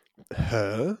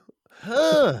 Her?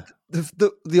 Her?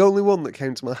 The only one that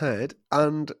came to my head,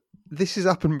 and this has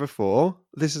happened before.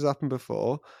 This is not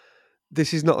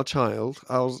a child.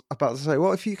 I was about to say,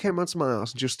 what if you came round to my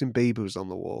house and Justin Bieber was on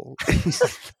the wall? Do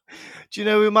you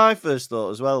know who my first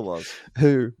thought as well was?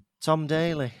 Who? Tom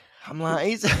Daly. I'm like,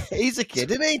 he's a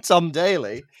kid, isn't he, Tom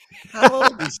Daly? How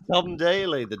old is Tom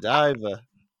Daly, the diver?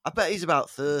 I bet he's about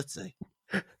 30.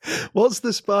 What's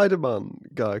the Spider-Man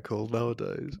guy called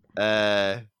nowadays?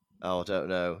 I don't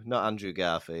know. Not Andrew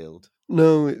Garfield.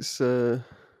 No, it's I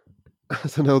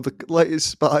don't know, the latest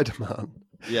Spider-Man.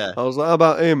 Yeah. I was like, how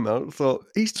about him? I thought,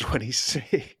 he's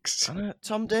 26. I know,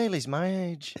 Tom Daly's my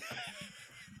age.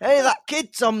 Hey, that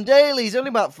kid Tom Daly, he's only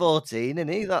about 14,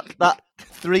 isn't he? That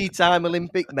 3-time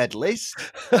Olympic medalist.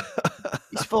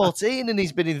 He's 14 and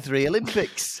he's been in 3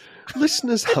 Olympics.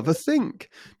 Listeners, have a think.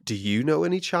 Do you know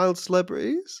any child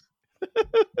celebrities?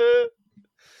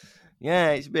 Yeah,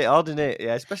 it's a bit odd, isn't it?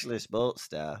 Yeah, especially a sports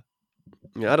star.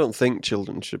 Yeah, I don't think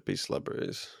children should be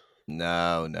celebrities.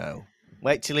 No.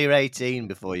 Wait till you're 18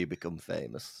 before you become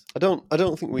famous. I don't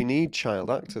think we need child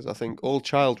actors. I think all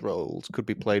child roles could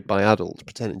be played by adults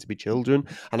pretending to be children.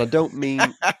 And I don't mean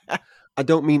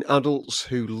adults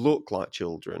who look like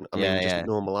children. I mean just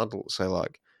normal adults. Say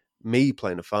like me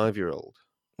playing a 5-year-old.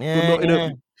 Yeah,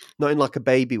 Not in like a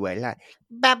baby way, like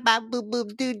ba ba boo boo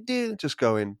doo doo. Just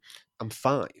going, I'm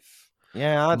 5.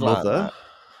 Yeah, I'd Mother.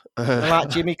 like that. Like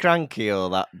Jimmy Cranky or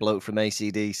that bloke from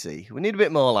AC/DC. We need a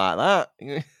bit more like that.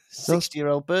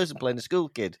 60-year-old person playing a school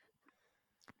kid.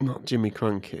 Not Jimmy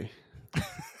Cranky.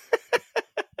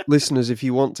 Listeners, if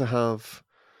you want to have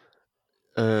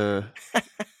a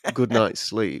good night's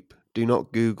sleep, do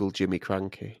not Google Jimmy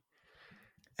Cranky.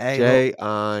 Hey,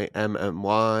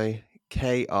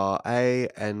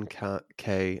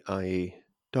 JIMMYKRANKIE.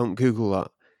 Don't Google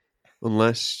that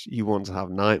unless you want to have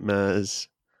nightmares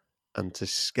and to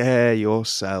scare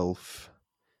yourself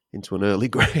into an early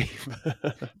grave.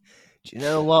 Do you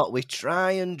know what? We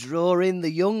try and draw in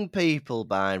the young people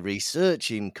by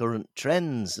researching current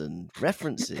trends and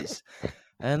references.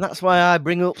 And that's why I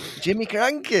bring up Jimmy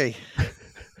Cranky.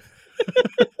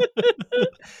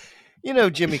 You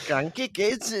know Jimmy Cranky,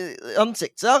 kids, on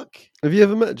TikTok. Have you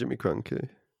ever met Jimmy Cranky?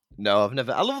 No, I've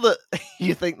never. I love that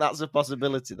you think that's a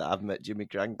possibility that I've met Jimmy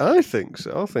Cranky. I think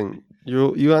so. I think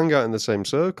you hang out in the same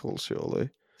circles,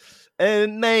 surely.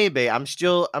 Maybe. I'm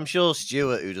sure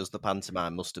Stuart, who does the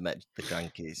pantomime, must have met the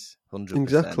Crankies. 100%.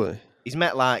 Exactly. He's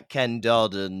met like Ken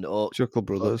Dodd and Chuckle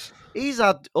Brothers. He's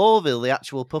had Orville, the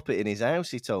actual puppet, in his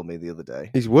house. He told me the other day.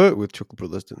 He's worked with Chuckle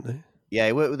Brothers, didn't he? Yeah,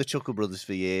 he worked with the Chuckle Brothers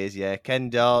for years. Yeah, Ken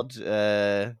Dodd.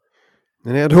 And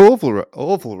he had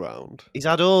Orville round. He's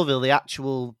had Orville, the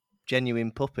actual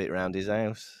genuine puppet, round his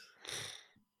house.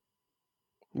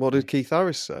 What did Keith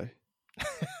Harris say?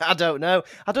 I don't know.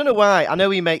 I don't know why. I know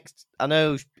he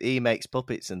makes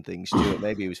puppets and things, Stuart.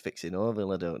 Maybe he was fixing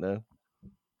Orville. I don't know.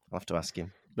 I'll have to ask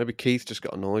him. Maybe Keith just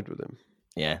got annoyed with him.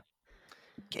 Yeah.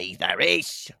 Keith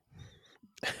Harris.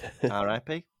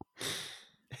 R.I.P.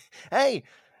 Hey,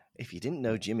 if you didn't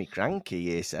know Jimmy Cranky,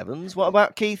 Year 7s, what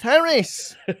about Keith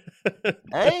Harris?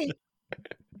 Hey?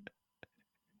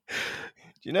 Do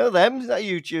you know them? Is that a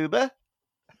YouTuber?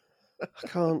 I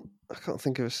can't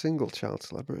think of a single child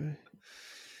celebrity.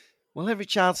 Well, every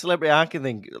child celebrity I can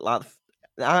think, like,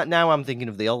 now I'm thinking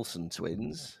of the Olsen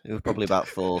twins, who are probably about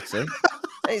 40.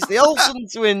 It's the Olsen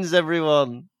twins,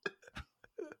 everyone.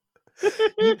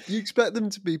 You expect them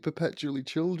to be perpetually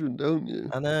children, don't you?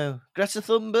 I know. Greta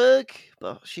Thunberg,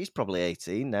 but she's probably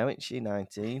 18 now, isn't she?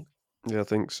 19. Yeah, I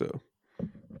think so.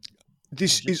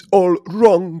 This is all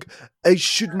wrong. I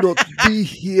should not be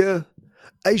here.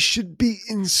 I should be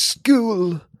in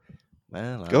school.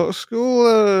 Well, Go to school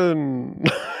then.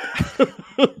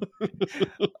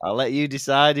 I'll let you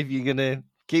decide if you're going to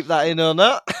keep that in or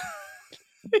not.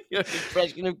 Your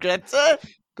impression of Greta?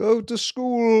 Go to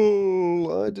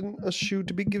school. I didn't ask you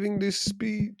to be giving this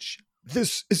speech.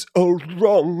 This is all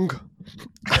wrong.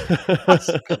 That's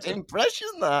a good impression,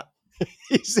 that.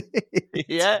 Is it?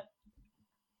 Yeah.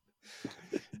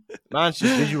 Mine's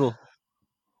just visual.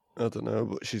 I don't know,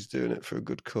 but she's doing it for a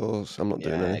good cause. I'm not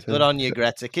doing anything. Good on you,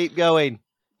 Greta. Keep going.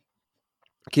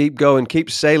 Keep going. Keep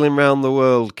sailing round the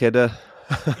world, kidder.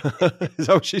 Is that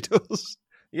what she does?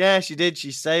 Yeah, she did.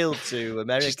 She sailed to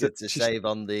America to she's- save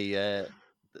on the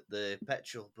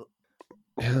petrol. But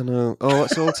Yeah, I know. Oh,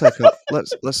 let's all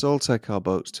take our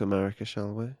boats to America,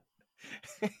 shall we?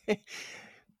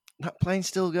 that plane's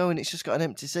still going. It's just got an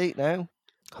empty seat now.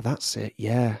 Oh, that's it.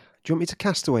 Yeah. Do you want me to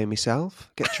cast away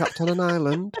myself? Get trapped on an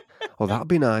island? Oh, that'd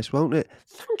be nice, won't it?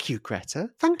 Thank you,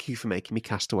 Greta. Thank you for making me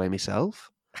cast away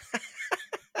myself.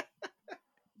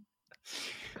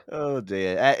 Oh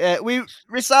dear. We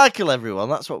recycle, everyone.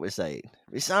 That's what we're saying.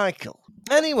 Recycle.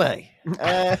 Anyway,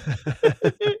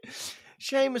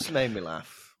 Seamus made me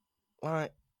laugh.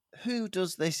 Like, who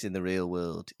does this in the real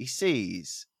world? He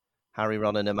sees Harry,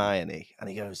 Ron, and Hermione, and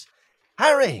he goes,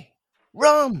 "Harry,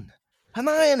 Ron,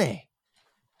 Hermione."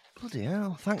 Bloody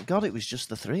hell! Thank God it was just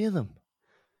the three of them.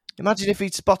 Imagine if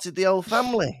he'd spotted the whole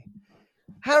family.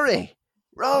 Harry,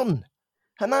 Ron,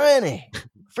 Hermione,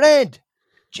 Fred,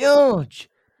 George,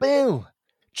 Bill,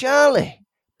 Charlie,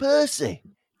 Percy,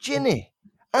 Ginny.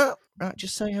 Right,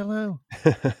 just say hello.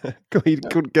 He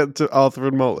couldn't get to Arthur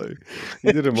and Molly.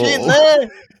 He did them She ain't all. there.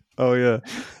 Oh, yeah.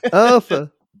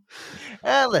 Arthur.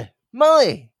 Ellie,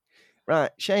 Molly.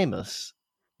 Right, Seamus.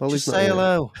 Molly's Just not say here.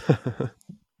 hello.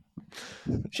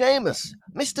 Seamus,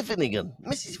 Mr. Finnegan,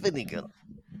 Mrs. Finnegan.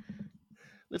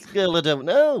 Little girl I don't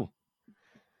know.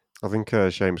 I think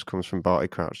Seamus comes from Barty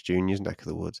Crouch Jr.'s neck of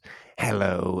the woods.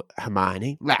 Hello,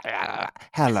 Hermione.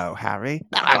 Hello, Harry.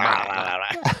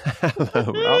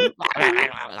 Hello, Ron.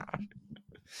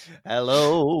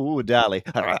 Hello, Dolly.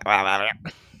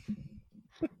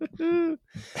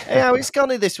 Hey, how is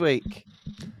Connie this week?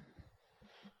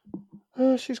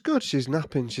 Oh, she's good. She's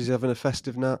napping. She's having a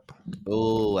festive nap.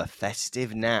 Oh, a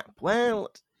festive nap. Well,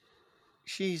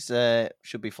 she's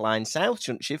should be flying south,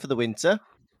 shouldn't she, for the winter?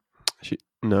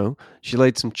 No, she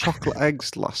laid some chocolate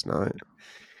eggs last night.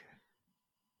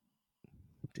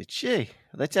 Did she?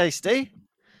 Are they tasty?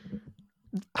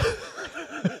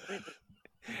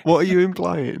 What are you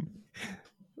implying?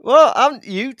 Well, haven't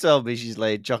you told me she's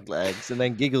laid chocolate eggs and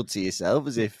then giggled to yourself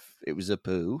as if it was a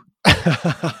poo?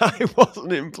 I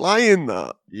wasn't implying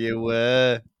that. You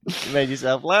were. You made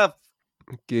yourself laugh.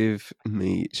 Give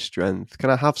me strength. Can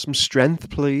I have some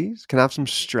strength, please? Can I have some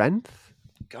strength?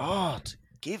 God,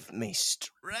 give me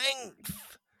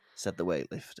strength, said the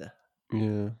weightlifter.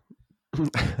 Yeah.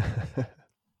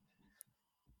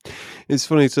 It's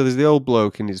funny. So there's the old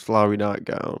bloke in his flowery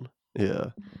nightgown. Yeah.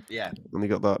 Yeah. And he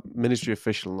got that ministry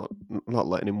official not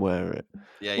letting him wear it.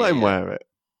 Yeah. Let him wear it.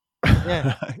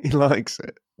 Yeah. He likes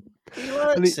it. He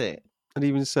likes it. And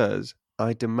even says,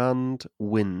 I demand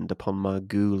wind upon my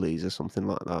ghoulies or something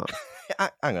like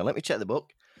that. Hang on, let me check the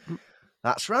book.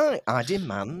 That's right. I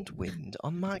demand wind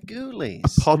on my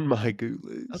ghoulies. Upon my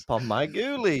ghoulies. Upon my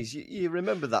ghoulies. You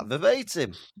remember that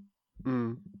verbatim.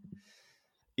 Mm.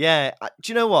 Yeah,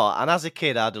 do you know what? And as a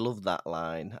kid, I'd have loved that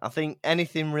line. I think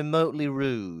anything remotely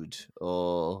rude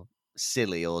or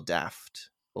silly or daft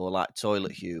or like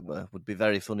toilet humour would be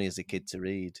very funny as a kid to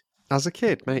read. As a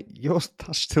kid, mate,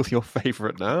 that's still your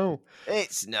favourite now.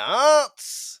 It's not.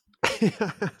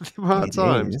 The amount of It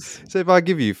times. is. So if I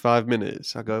give you 5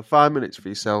 minutes, I go 5 minutes for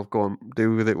yourself. Go on,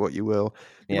 do with it what you will.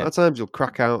 The amount of times you'll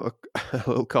crack out a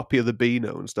little copy of the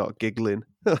Beano and start giggling.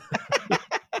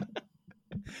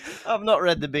 I've not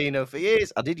read the Beano for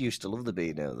years. I did used to love the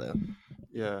Beano, though.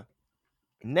 Yeah.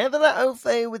 Never that au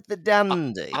fait with the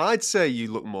dandy. I'd say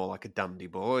you look more like a dandy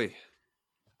boy.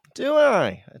 Do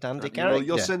I? A dandy Well,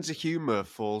 your character? sense of humour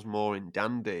falls more in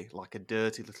dandy, like a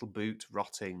dirty little boot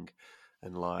rotting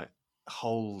and like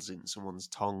holes in someone's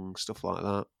tongue, stuff like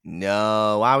that.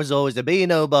 No, I was always a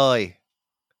Beano boy.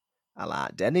 I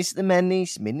like Dennis the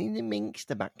Menace, Minnie the Minx,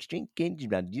 the Backstreet Kids,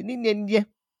 Roger the Ninja,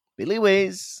 Billy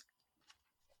Whiz.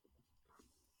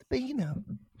 The Beano.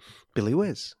 Billy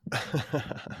Whiz. Billy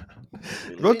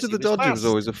Roger Whiz, he the was Dodger was fast.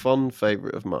 always a fond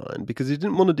favourite of mine because he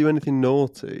didn't want to do anything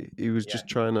naughty. He was Yeah. just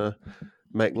trying to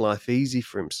make life easy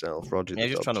for himself, Roger Yeah,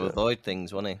 the just Dodger. trying to avoid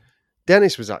things, wasn't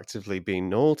Dennis was actively being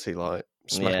naughty, like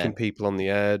smacking Yeah. people on the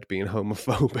head, being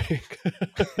homophobic.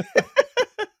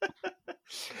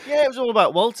 he? Yeah, it was all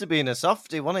about Walter being a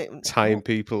softie, wasn't it? Tying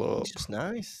people up. Just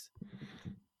nice.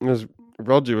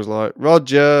 Roger was like,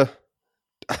 Roger,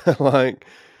 like,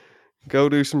 go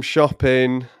do some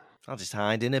shopping. I'll just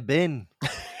hide in a bin.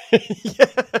 Yeah.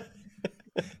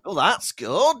 Oh, that's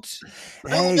good.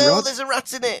 Hey, oh no, Rod- there's a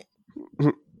rat in it.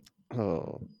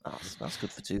 Oh, That's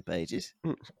good for 2 pages.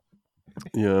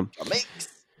 yeah. A mix.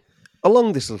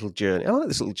 Along this little journey, I like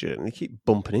this little journey. They keep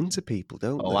bumping into people,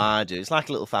 don't Oh, they? I do. It's like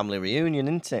a little family reunion,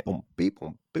 isn't it? Bump, beep,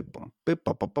 bump, beep, bump, beep,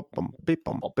 bump, bump, bump, bump, beep,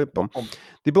 bump, beep, bump.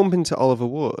 They bump into Oliver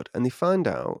Wood and they find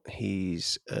out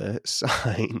he's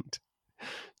signed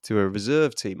to a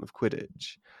reserve team of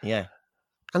Quidditch. Yeah.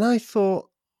 And I thought,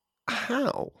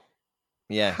 how?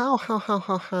 Yeah.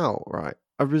 How? Right.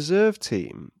 A reserve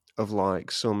team of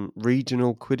like some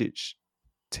regional Quidditch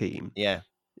team. Yeah.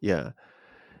 Yeah.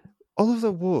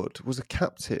 Oliver Wood was a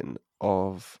captain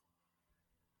of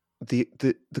the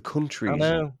country's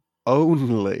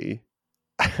only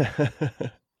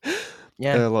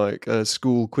Yeah. like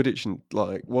school Quidditch and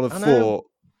like one of I know. 4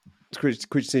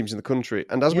 Quidditch teams in the country.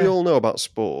 And as we Yeah. all know about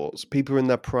sports, people are in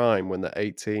their prime when they're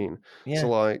 18. Yeah. So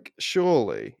like,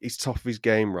 surely he's top of his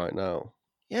game right now.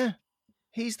 Yeah.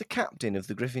 He's the captain of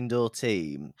the Gryffindor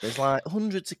team. There's like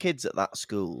hundreds of kids at that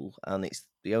school, and it's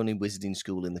the only wizarding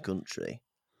school in the country.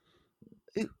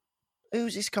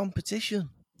 Who's his competition?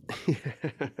 Do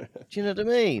you know what I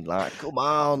mean? Like, come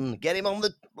on, get him on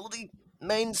the bloody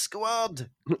main squad.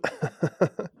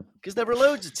 Because there are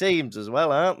loads of teams as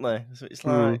well, aren't there? So it's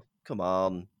like, come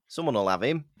on, someone will have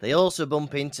him. They also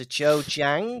bump into Cho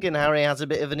Chang, and Harry has a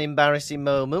bit of an embarrassing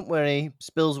moment where he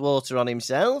spills water on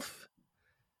himself.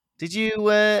 Did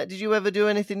you ever do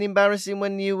anything embarrassing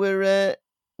when you were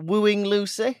wooing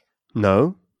Lucy?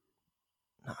 No.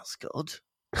 That's good.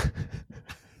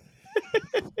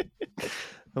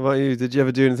 How about you? Did you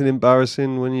ever do anything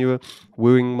embarrassing when you were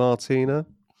wooing Martina?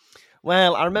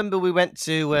 Well, I remember we went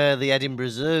to the Edinburgh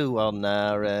Zoo on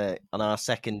our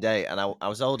second date, and I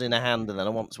was holding a hand, and then I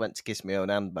once went to kiss my own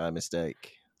hand by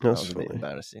mistake. That's that was funny. a bit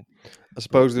embarrassing. I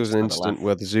suppose there was an Just had a instant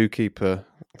where the zookeeper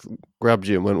grabbed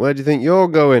you and went, "Where do you think you're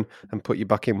going?" and put you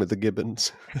back in with the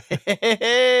gibbons.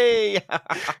 Hey!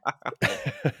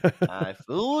 I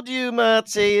fooled you,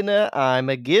 Martina. I'm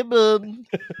a gibbon.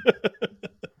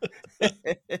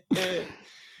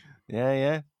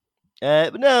 Yeah.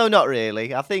 But no, not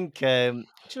really. I think, do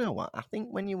you know what? I think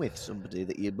when you're with somebody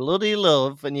that you bloody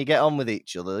love and you get on with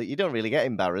each other, you don't really get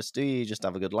embarrassed, do you? You just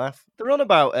have a good laugh. They're on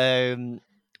about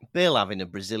Bill having a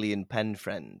Brazilian pen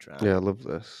friend, right? Yeah, I love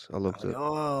this. I loved it.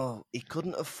 Oh, he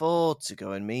couldn't afford to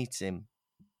go and meet him.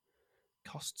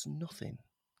 Costs nothing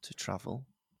to travel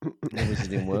in the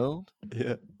Wizarding World.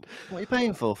 Yeah. What are you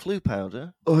paying for? Flu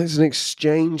powder? Oh, it's an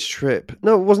exchange trip.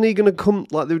 No, wasn't he going to come?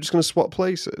 Like they were just going to swap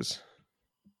places.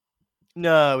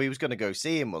 No, he was going to go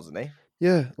see him, wasn't he?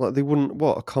 Yeah, like they wouldn't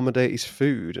accommodate his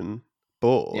food and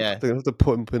board. Yeah. They'd have to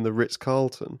put him up in the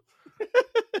Ritz-Carlton.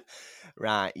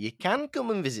 Right, you can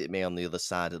come and visit me on the other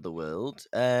side of the world,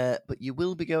 but you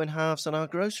will be going halves on our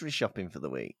grocery shopping for the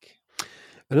week.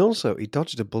 And also, he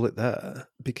dodged a bullet there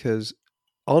because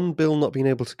on Bill not being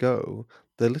able to go,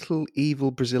 the little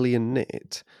evil Brazilian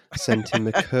nit sent him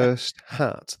a cursed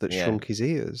hat that Yeah. shrunk his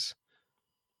ears.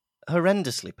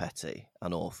 Horrendously petty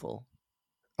and awful.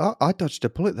 I dodged a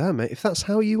bullet there, mate. If that's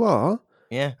how you are,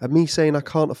 Yeah. and me saying I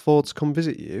can't afford to come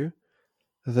visit you,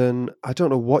 then I don't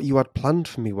know what you had planned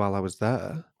for me while I was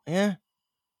there. Yeah.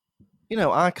 You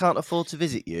know, I can't afford to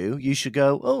visit you. You should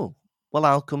go, oh, well,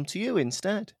 I'll come to you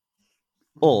instead.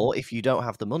 Or if you don't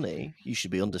have the money, you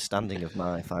should be understanding of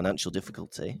my financial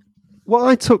difficulty. What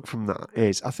I took from that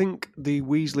is I think the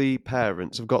Weasley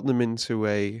parents have gotten them into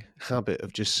a habit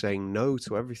of just saying no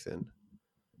to everything.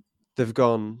 They've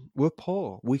gone, we're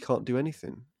poor. We can't do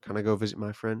anything. Can I go visit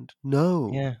my friend?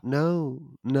 No. Yeah. No.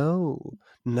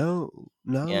 Yeah.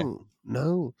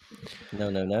 No.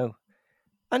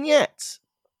 And yet,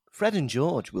 Fred and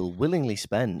George will willingly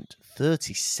spend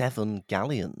 37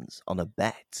 galleons on a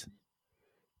bet.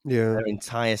 Yeah. Their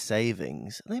entire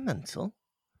savings. Are they mental?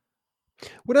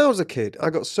 When I was a kid,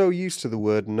 I got so used to the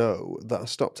word no that I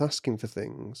stopped asking for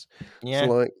things. Yeah.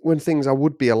 So, like, when things I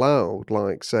would be allowed,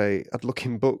 like, say, I'd look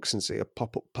in books and see a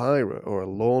pop-up pirate or a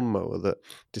lawnmower that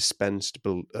dispensed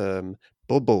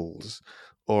bubbles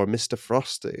or a Mr.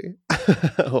 Frosty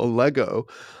or Lego,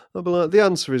 I'd be like, the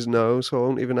answer is no, so I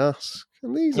won't even ask.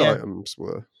 And these Yeah. items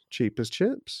were cheap as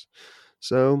chips.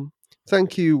 So,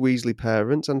 thank you, Weasley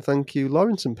parents, and thank you,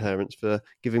 Lawrenson parents, for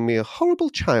giving me a horrible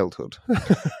childhood.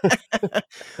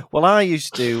 Well, I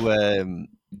used to.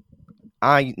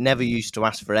 I never used to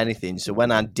ask for anything, so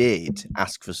when I did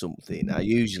ask for something, I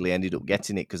usually ended up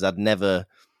getting it because I'd never.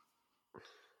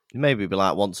 Maybe be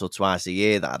like once or twice a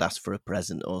year that I'd ask for a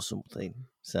present or something.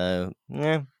 So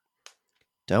yeah,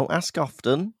 don't ask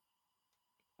often.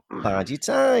 Bide your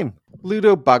time.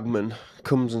 Ludo Bagman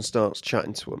comes and starts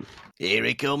chatting to him. Here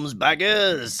he comes,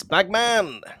 baggers,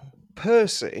 Bagman.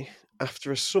 Percy,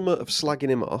 after a summer of slagging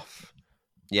him off,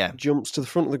 Yeah, jumps to the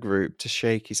front of the group to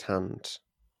shake his hand.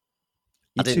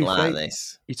 I didn't like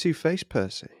this. You're two-faced,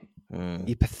 Percy.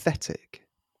 You're pathetic.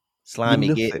 Slimy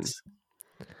You're nothing. gits.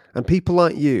 And people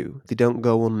like you, they don't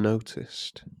go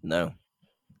unnoticed. No.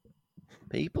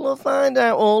 People will find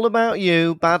out all about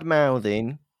you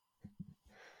bad-mouthing,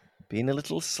 being a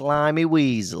little slimy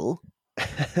weasel.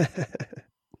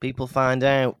 People find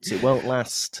out, it won't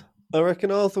last. I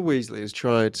reckon Arthur Weasley has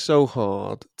tried so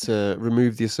hard to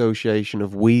remove the association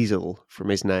of weasel from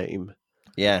his name.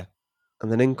 Yeah. And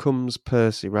then in comes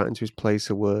Percy right into his place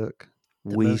of work,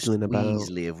 weaseling about.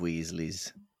 Weasley of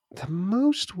Weasleys. The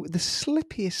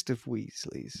slippiest of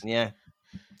Weasleys. Yeah.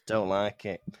 Don't like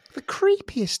it. The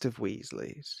creepiest of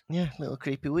Weasleys. Yeah, little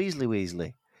creepy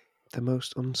Weasley. The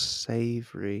most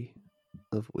unsavoury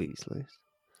of Weasleys.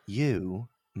 You,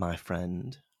 my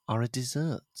friend, are a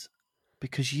dessert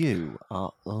because you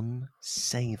are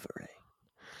unsavoury.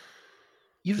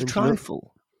 You're a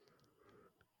trifle.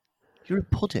 You're a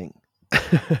pudding.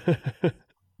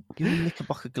 You're a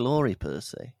Knickerbocker glory,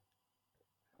 Percy.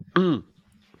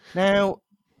 Now,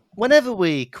 whenever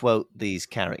we quote these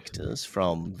characters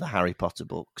from the Harry Potter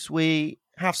books, we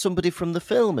have somebody from the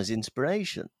film as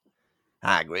inspiration.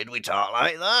 Hagrid, we talk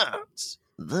like that.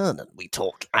 Vernon, we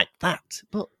talk like that.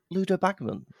 But Ludo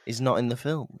Bagman is not in the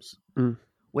films.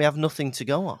 We have nothing to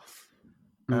go off.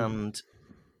 And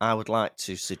I would like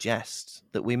to suggest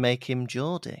that we make him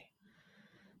Geordie.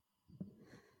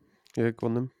 Yeah, go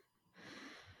on then.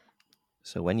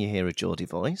 So when you hear a Geordie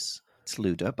voice, it's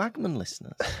Ludo Bagman,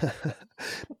 listeners.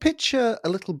 Picture a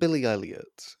little Billy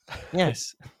Elliot.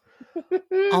 Yes.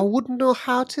 I wouldn't know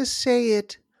how to say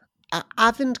it. I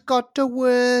haven't got the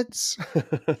words.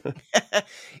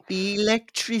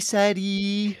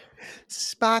 Electricity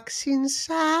sparks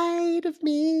inside of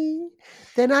me.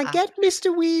 Then I get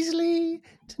Mr. Weasley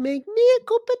to make me a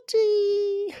cup of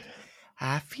tea.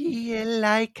 I feel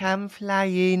like I'm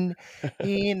flying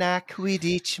in a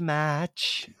Quidditch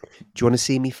match. Do you want to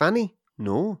see me fanny?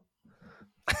 No.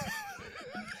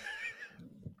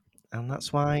 And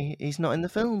that's why he's not in the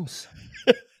films.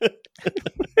 Do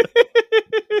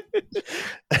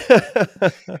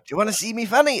you want to see me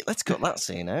fanny? Let's cut that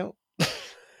scene out.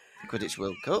 Quidditch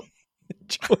World Cup.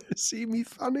 Do you want to see me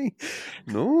fanny?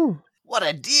 No. What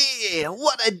a dear!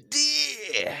 What a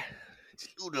dear! It's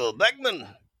Ludo Bagman.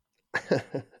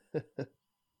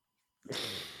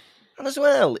 And as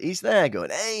well, he's there going,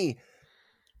 hey,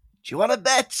 do you want to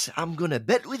bet? I'm going to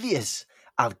bet with you.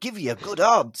 I'll give you good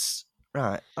odds.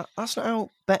 Right, that's not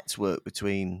how bets work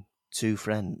between two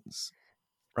friends.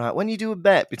 Right, when you do a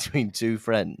bet between two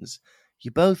friends,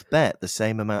 you both bet the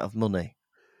same amount of money.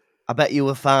 I bet you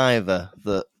a £5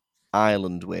 that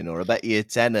Ireland win, or I bet you a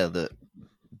 £10 that,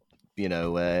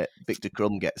 Victor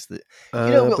Crumb gets. That.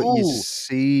 You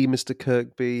see, Mr.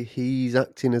 Kirkby, he's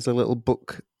acting as a little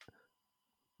bookmaker.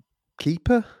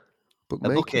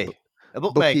 A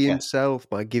bookmaker himself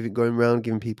by going around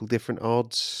giving people different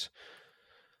odds.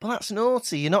 But that's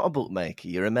naughty. You're not a bookmaker.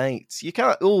 You're a mate. You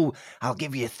can't. I'll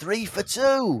give you 3 for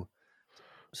 2.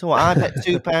 So what? I bet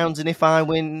 £2, and if I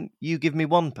win, you give me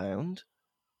 £1.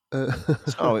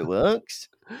 That's not how it works.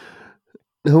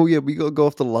 Oh yeah, we got to go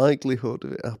off the likelihood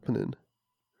of it happening.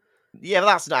 Yeah, but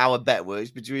that's not how a bet works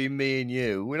between me and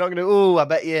you. We're not going to. I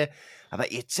bet you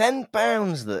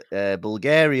 £10 that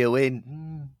Bulgaria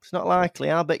win. It's not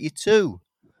likely. I'll bet you 2.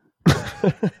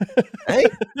 Hey,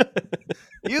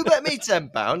 you bet me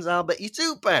 £10. I'll bet you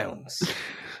 £2.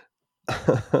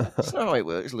 That's not how it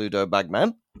works, Ludo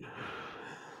Bagman.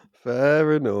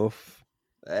 Fair enough.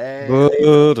 Hey.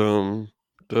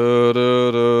 But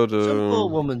Some poor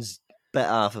woman's bet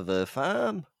half of her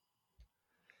farm.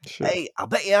 Shit. Hey, I'll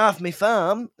bet you half my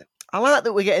farm. I like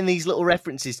that we're getting these little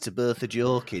references to Bertha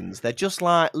Jorkins. They're just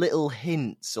like little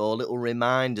hints or little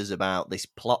reminders about this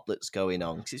plot that's going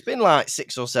on. 'Cause it's been like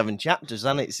 6 or 7 chapters,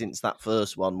 hasn't it, since that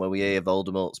first one where we hear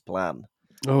Voldemort's plan.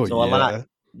 Oh, So yeah. I like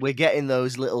we're getting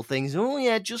those little things. Oh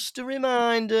yeah, just a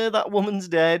reminder that woman's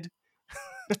dead.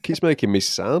 Keeps making me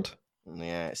sad.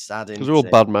 Yeah, it's sad. Because they're all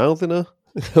bad mouthing her.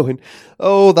 Going,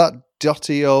 oh, that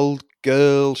dotty old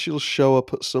girl, she'll show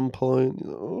up at some point.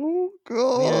 Oh,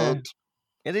 God. Yeah.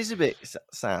 It is a bit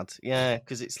sad, yeah,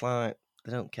 because it's like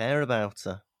they don't care about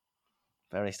her.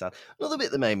 Very sad. Another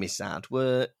bit that made me sad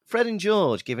were Fred and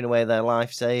George giving away their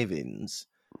life savings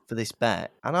for this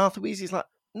bet, and Arthur Weasley's like,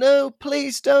 "No,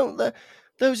 please don't.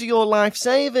 Those are your life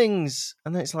savings."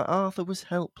 And then it's like Arthur was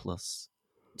helpless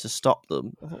to stop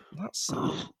them. I thought, that's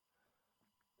sad.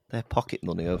 Their pocket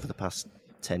money over the past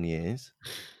 10 years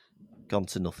gone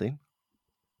to nothing.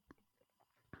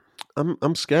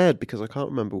 I'm scared because I can't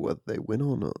remember whether they win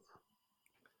or not.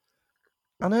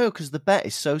 I know, because the bet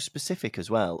is so specific as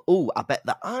well. Oh, I bet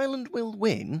the island will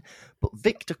win, but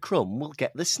Victor Crumb will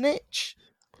get the snitch.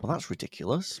 Well, that's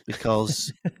ridiculous,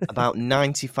 because about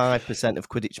 95% of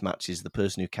Quidditch matches, the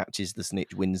person who catches the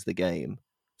snitch wins the game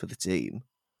for the team.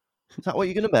 Is that what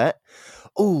you're going to bet?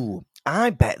 Oh, I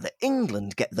bet that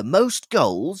England get the most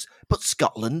goals, but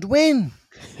Scotland win.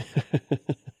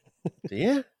 Do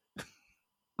you?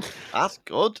 That's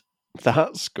good.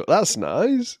 That's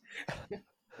nice.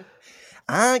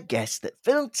 I guess that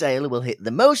Phil Taylor will hit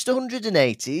the most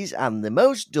 180s and the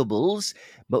most doubles,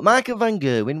 but Michael Van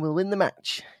Gerwen will win the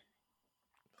match.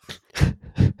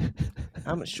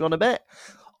 How much do you want to bet?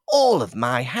 All of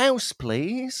my house,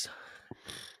 please.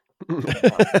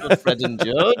 That's good, Fred and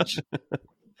George.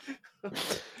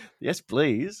 Yes,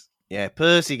 please. Yeah,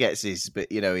 Percy gets his, but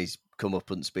he's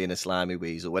comeuppance being a slimy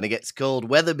weasel. When he gets called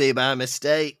Weatherby by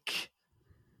mistake,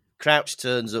 Crouch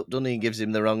turns up, doesn't he, and gives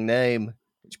him the wrong name,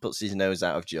 which puts his nose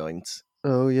out of joint.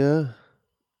 Oh, yeah.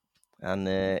 And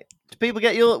do people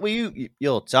get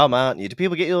you're Tom, aren't you? Do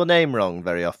people get your name wrong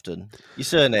very often? Your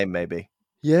surname, maybe?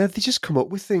 Yeah, they just come up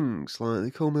with things. Like, they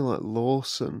call me, like,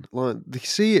 Lawson. Like, they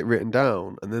see it written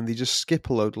down, and then they just skip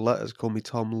a load of letters, call me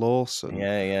Tom Lawson.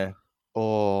 Yeah.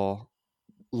 Or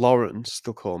Lawrence,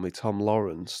 they'll call me Tom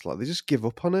Lawrence. Like, they just give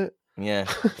up on it. Yeah.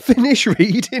 Finish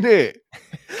reading it.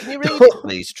 Can you read it,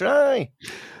 please? Try.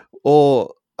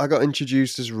 Or I got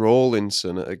introduced as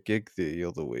Rawlinson at a gig the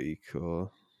other week.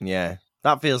 Or Yeah.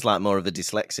 That feels like more of a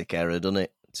dyslexic error, doesn't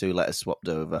it? 2 letters swapped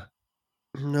over.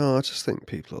 no, I just think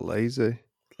people are lazy.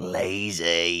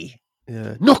 Lazy.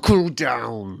 Yeah, knuckle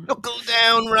down. Knuckle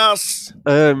down, Ross.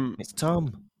 It's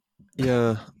Tom.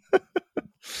 Yeah.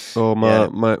 Oh,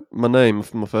 my name,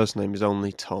 my first name is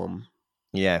only Tom.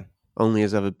 Yeah. Only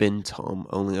has ever been Tom.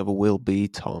 Only ever will be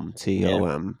Tom.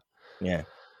 Tom. Yeah.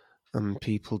 And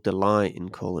people delight in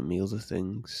calling me other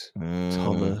things.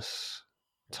 Thomas,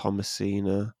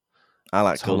 Thomasina. I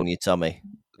like calling you Tommy.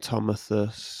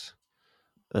 Tomathus.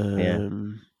 That's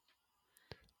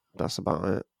about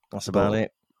it. That's about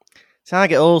it. So I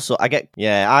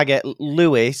get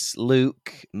Lewis,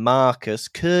 Luke, Marcus,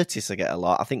 Curtis. I get a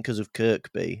lot. I think because of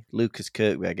Kirkby, Lucas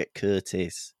Kirkby. I get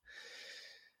Curtis,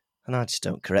 and I just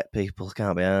don't correct people.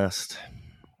 Can't be asked.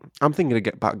 I'm thinking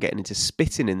about getting into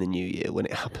spitting in the new year when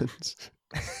it happens.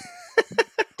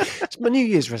 It's my New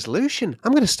Year's resolution.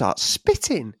 I'm going to start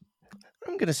spitting.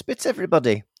 I'm going to spit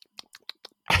everybody.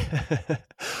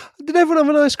 Did everyone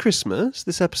have a nice Christmas?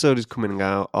 This episode is coming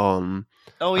out on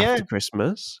after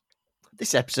Christmas.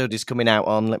 This episode is coming out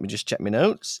on, let me just check my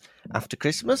notes, after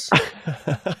Christmas.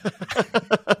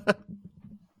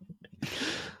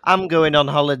 I'm going on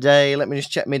holiday, let me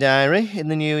just check my diary, in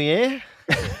the new year.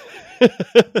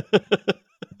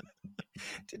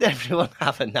 Did everyone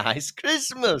have a nice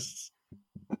Christmas?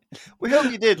 We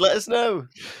hope you did, let us know.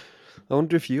 I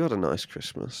wonder if you had a nice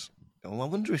Christmas. Oh, I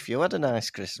wonder if you had a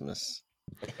nice Christmas.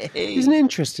 Hey. Isn't it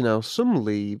interesting how some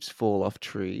leaves fall off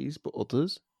trees, but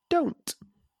others don't?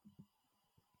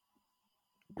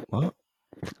 What?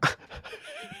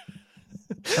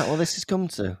 Is that what this has come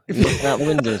to? You're looking out the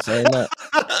window saying that?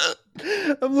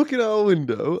 I'm looking out a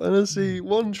window and I see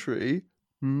one tree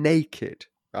naked,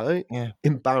 right? Yeah.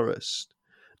 Embarrassed.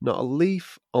 Not a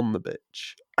leaf on the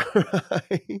bitch.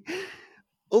 Right?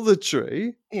 Other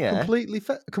tree, completely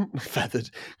feathered,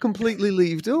 completely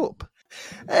leaved up.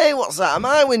 Hey, what's that on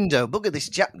my window? Bugger this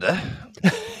chapter.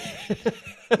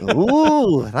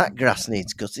 Ooh, that grass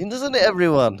needs cutting, doesn't it,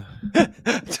 everyone?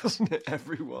 Doesn't it,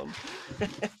 everyone?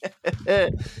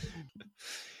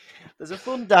 There's a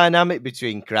fun dynamic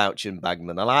between Crouch and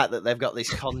Bagman. I like that they've got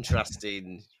this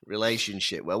contrasting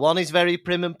relationship where one is very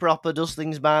prim and proper, does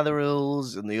things by the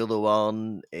rules, and the other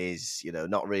one is,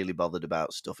 not really bothered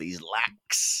about stuff. He's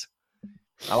lax.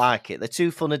 I like it. They're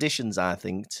two fun additions, I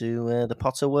think, to the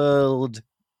Potter world.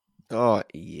 Oh,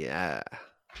 yeah.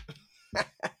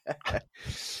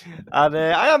 And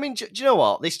I mean, do you know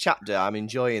what? This chapter, I'm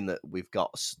enjoying that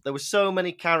there were so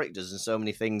many characters and so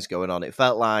many things going on. It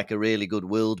felt like a really good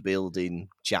world building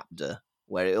chapter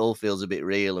where it all feels a bit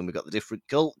real, and we got the different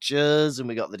cultures and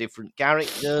we got the different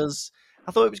characters.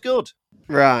 I thought it was good.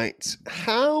 Right.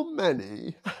 How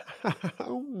many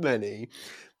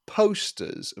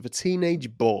posters of a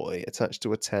teenage boy attached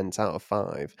to a tent out of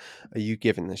 5 are you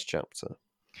giving this chapter?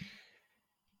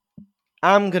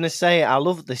 I'm going to say I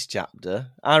loved this chapter.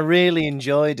 I really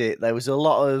enjoyed it. There was a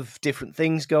lot of different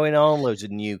things going on, loads of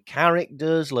new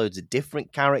characters, loads of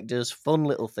different characters, fun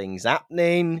little things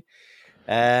happening.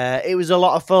 It was a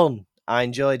lot of fun. I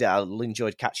enjoyed it. I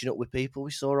enjoyed catching up with people.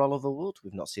 We saw Oliver Wood.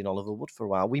 We've not seen Oliver Wood for a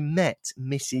while. We met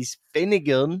Mrs.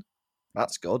 Finnegan.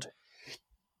 That's good.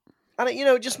 And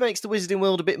it just makes the wizarding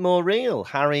world a bit more real.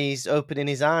 Harry's opening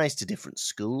his eyes to different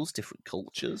schools, different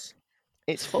cultures.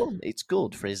 It's fun. It's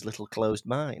good for his little closed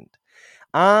mind.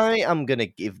 I am going to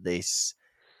give this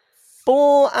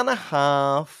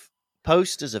 4.5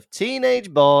 posters of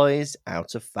teenage boys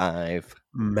out of 5.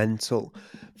 Mental.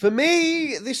 For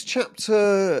me, this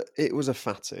chapter, it was a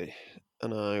fatty,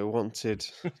 and I wanted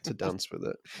to dance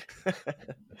with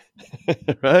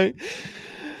it. Right?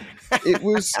 It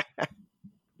was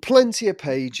plenty of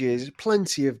pages,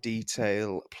 plenty of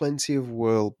detail, plenty of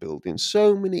world building,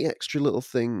 so many extra little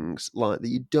things like that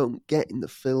you don't get in the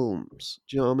films.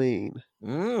 Do you know what I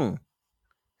mean?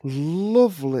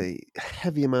 Lovely,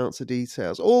 heavy amounts of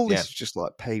details. All this is just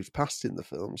like paved past in the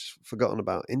films, forgotten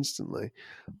about instantly.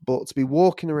 But to be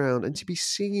walking around and to be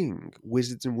seeing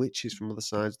wizards and witches from other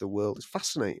sides of the world is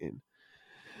fascinating.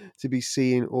 To be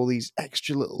seeing all these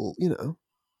extra little,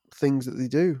 things that they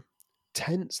do.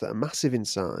 Tents that are massive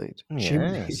inside,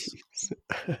 chimneys,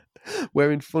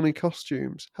 wearing funny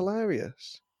costumes,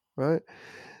 hilarious, right?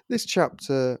 This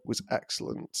chapter was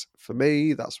excellent. For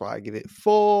me, that's why I give it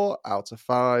 4 out of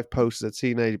 5 posters of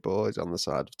teenage boys on the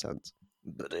side of tent.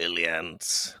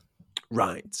 Brilliant.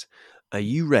 Right, are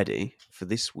you ready for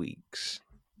this week's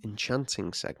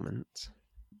enchanting segment?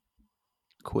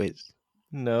 Quiz.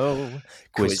 No.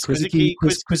 Quiz, quizzicky,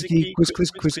 quiz, quizzicky, quiz,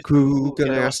 quiz, quizzical.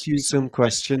 Gonna ask you some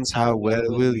questions. How well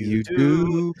will you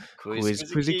do? Quiz,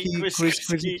 quizzicky, quiz,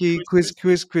 quizzicky, quiz,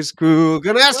 quiz, quizzical.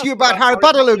 Gonna ask you about Harry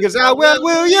Potter, Lucas. How well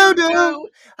will you do?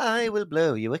 I will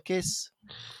blow you a kiss.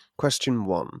 Question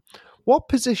 1. What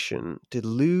position did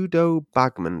Ludo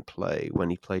Bagman play when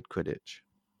he played Quidditch?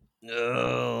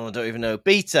 Oh, don't even know.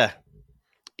 Beater.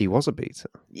 He was a beater.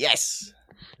 Yes.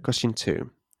 Question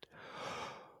 2.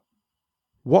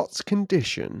 What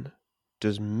condition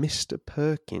does Mr.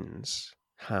 Perkins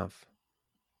have?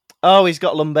 Oh, he's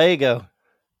got lumbago.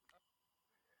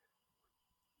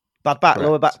 Bad back, Correct.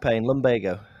 lower back pain,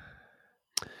 lumbago.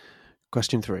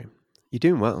 Question 3. You're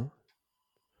doing well.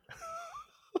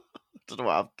 Don't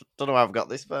know how I've got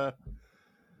this far.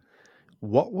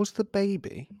 What was the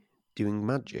baby doing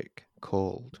magic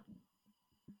called?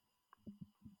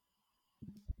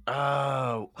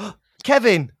 Oh,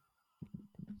 Kevin.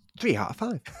 3 out of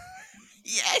 5.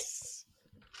 Yes.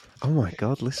 Oh my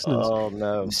God, listeners. Oh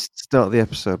no. Start the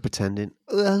episode pretending,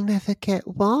 I'll never get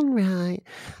one right.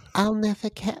 I'll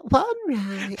never get one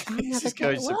right. I'll This never is get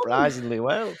going one. surprisingly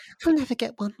well. I'll never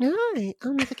get one right.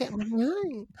 I'll never get one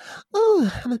right.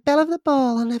 Oh, I'm a belle of the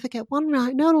ball. I'll never get one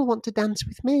right. No one will want to dance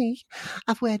with me.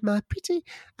 I've got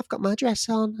my dress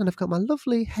on, and I've got my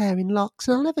lovely hair in locks,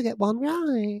 and I'll never get one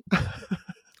right.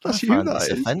 That's I you, find that this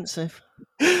is. offensive.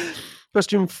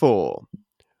 Question 4.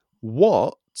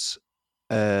 What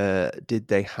did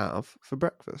they have for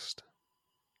breakfast?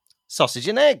 Sausage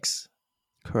and eggs.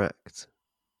 Correct.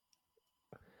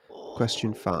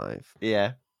 Question 5.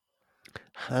 Yeah.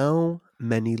 How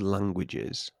many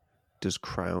languages does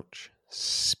Crouch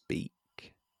speak?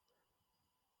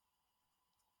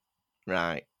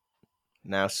 Right.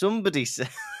 Now somebody said,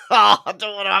 oh, I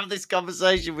don't want to have this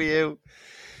conversation with you.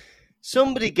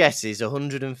 Somebody guesses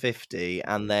 150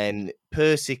 and then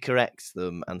Percy corrects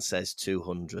them and says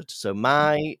 200. So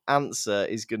my answer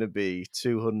is going to be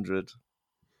 200.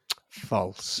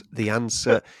 False. The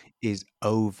answer is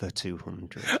over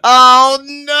 200. Oh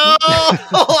no!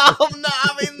 I'm not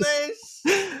having this.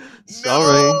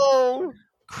 Sorry. No!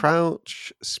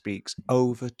 Crouch speaks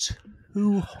over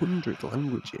 200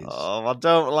 languages. Oh, I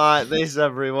don't like this,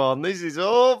 everyone. This is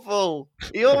awful.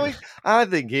 I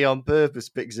think he on purpose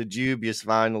picks a dubious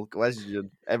final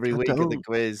question every week of the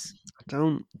quiz.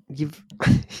 You're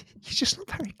just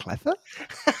not very clever.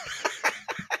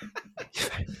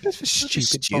 You're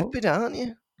Stupid, aren't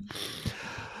you?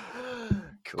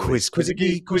 Quiz,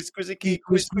 quizzicky, quiz,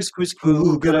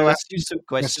 crew. Gonna ask you some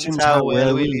questions. How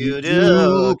well will you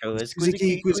do? Quiz, quiz,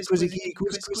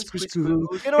 crew.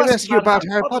 Gonna ask you about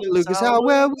Harry Potter, Lucas. How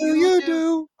well will you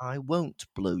do? I won't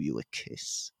blow you a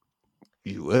kiss.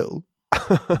 You will.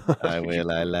 I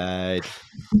will, I lied.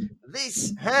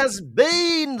 This has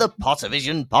been the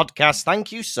Pottervision podcast.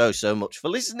 Thank you so much for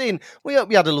listening. We hope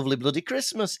you had a lovely bloody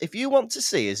Christmas. If you want to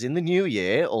see us in the new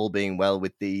year, all being well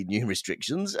with the new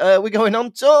restrictions, we're going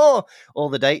on tour. All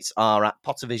the dates are at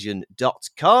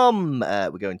pottervision.com.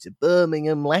 We're going to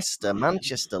Birmingham, Leicester,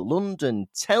 Manchester, London,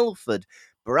 Telford,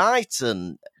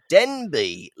 Brighton,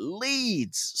 Denby,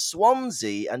 Leeds,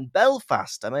 Swansea, and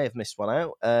Belfast. I may have missed one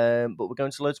out, but we're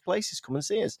going to loads of places. Come and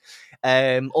see us.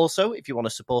 Also, if you want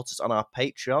to support us on our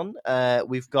Patreon,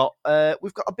 we've got a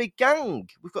big gang.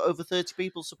 We've got over 30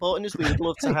 people supporting us. We would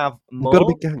love to have more. We've got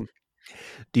a big gang.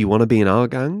 Do you want to be in our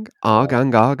gang? Our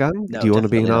gang? No, do you want to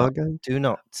be in definitely our not. gang? Do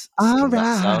not. All sing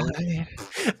that song. right.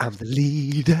 I'm the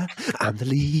leader. I'm the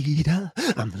leader.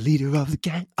 I'm the leader of the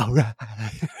gang. All right.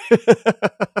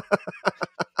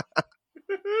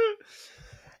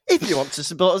 If you want to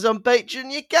support us on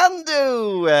Patreon, you can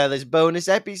do. There's bonus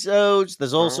episodes.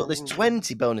 There's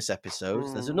 20 bonus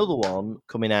episodes. There's another one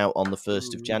coming out on the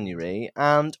 1st of January.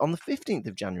 And on the 15th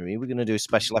of January, we're going to do a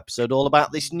special episode all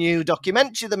about this new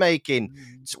documentary they're making.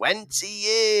 20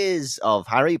 years of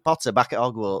Harry Potter back at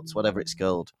Hogwarts, whatever it's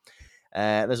called.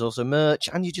 There's also merch,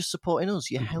 and you're just supporting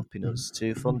us. You're helping us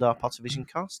to fund our Pottervision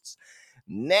costs.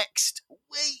 Next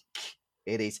week,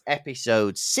 it is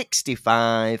episode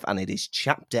 65, and it is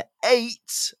chapter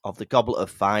 8 of the Goblet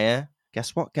of Fire.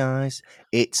 Guess what, guys?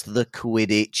 It's the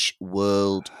Quidditch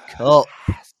World Cup.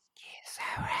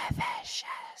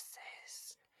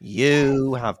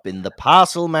 You have been the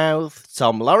parcel mouth,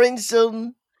 Tom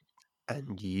Lawrenson.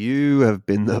 And you have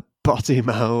been the potty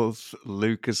mouth,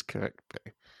 Lucas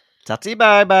Kirkby. Tatty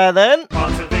bye-bye then.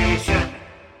 Pottervision.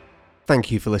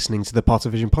 Thank you for listening to the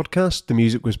Pottervision podcast. The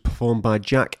music was performed by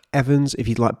Jack Evans. If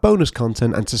you'd like bonus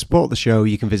content and to support the show,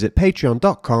 you can visit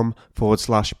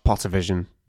patreon.com/Pottervision.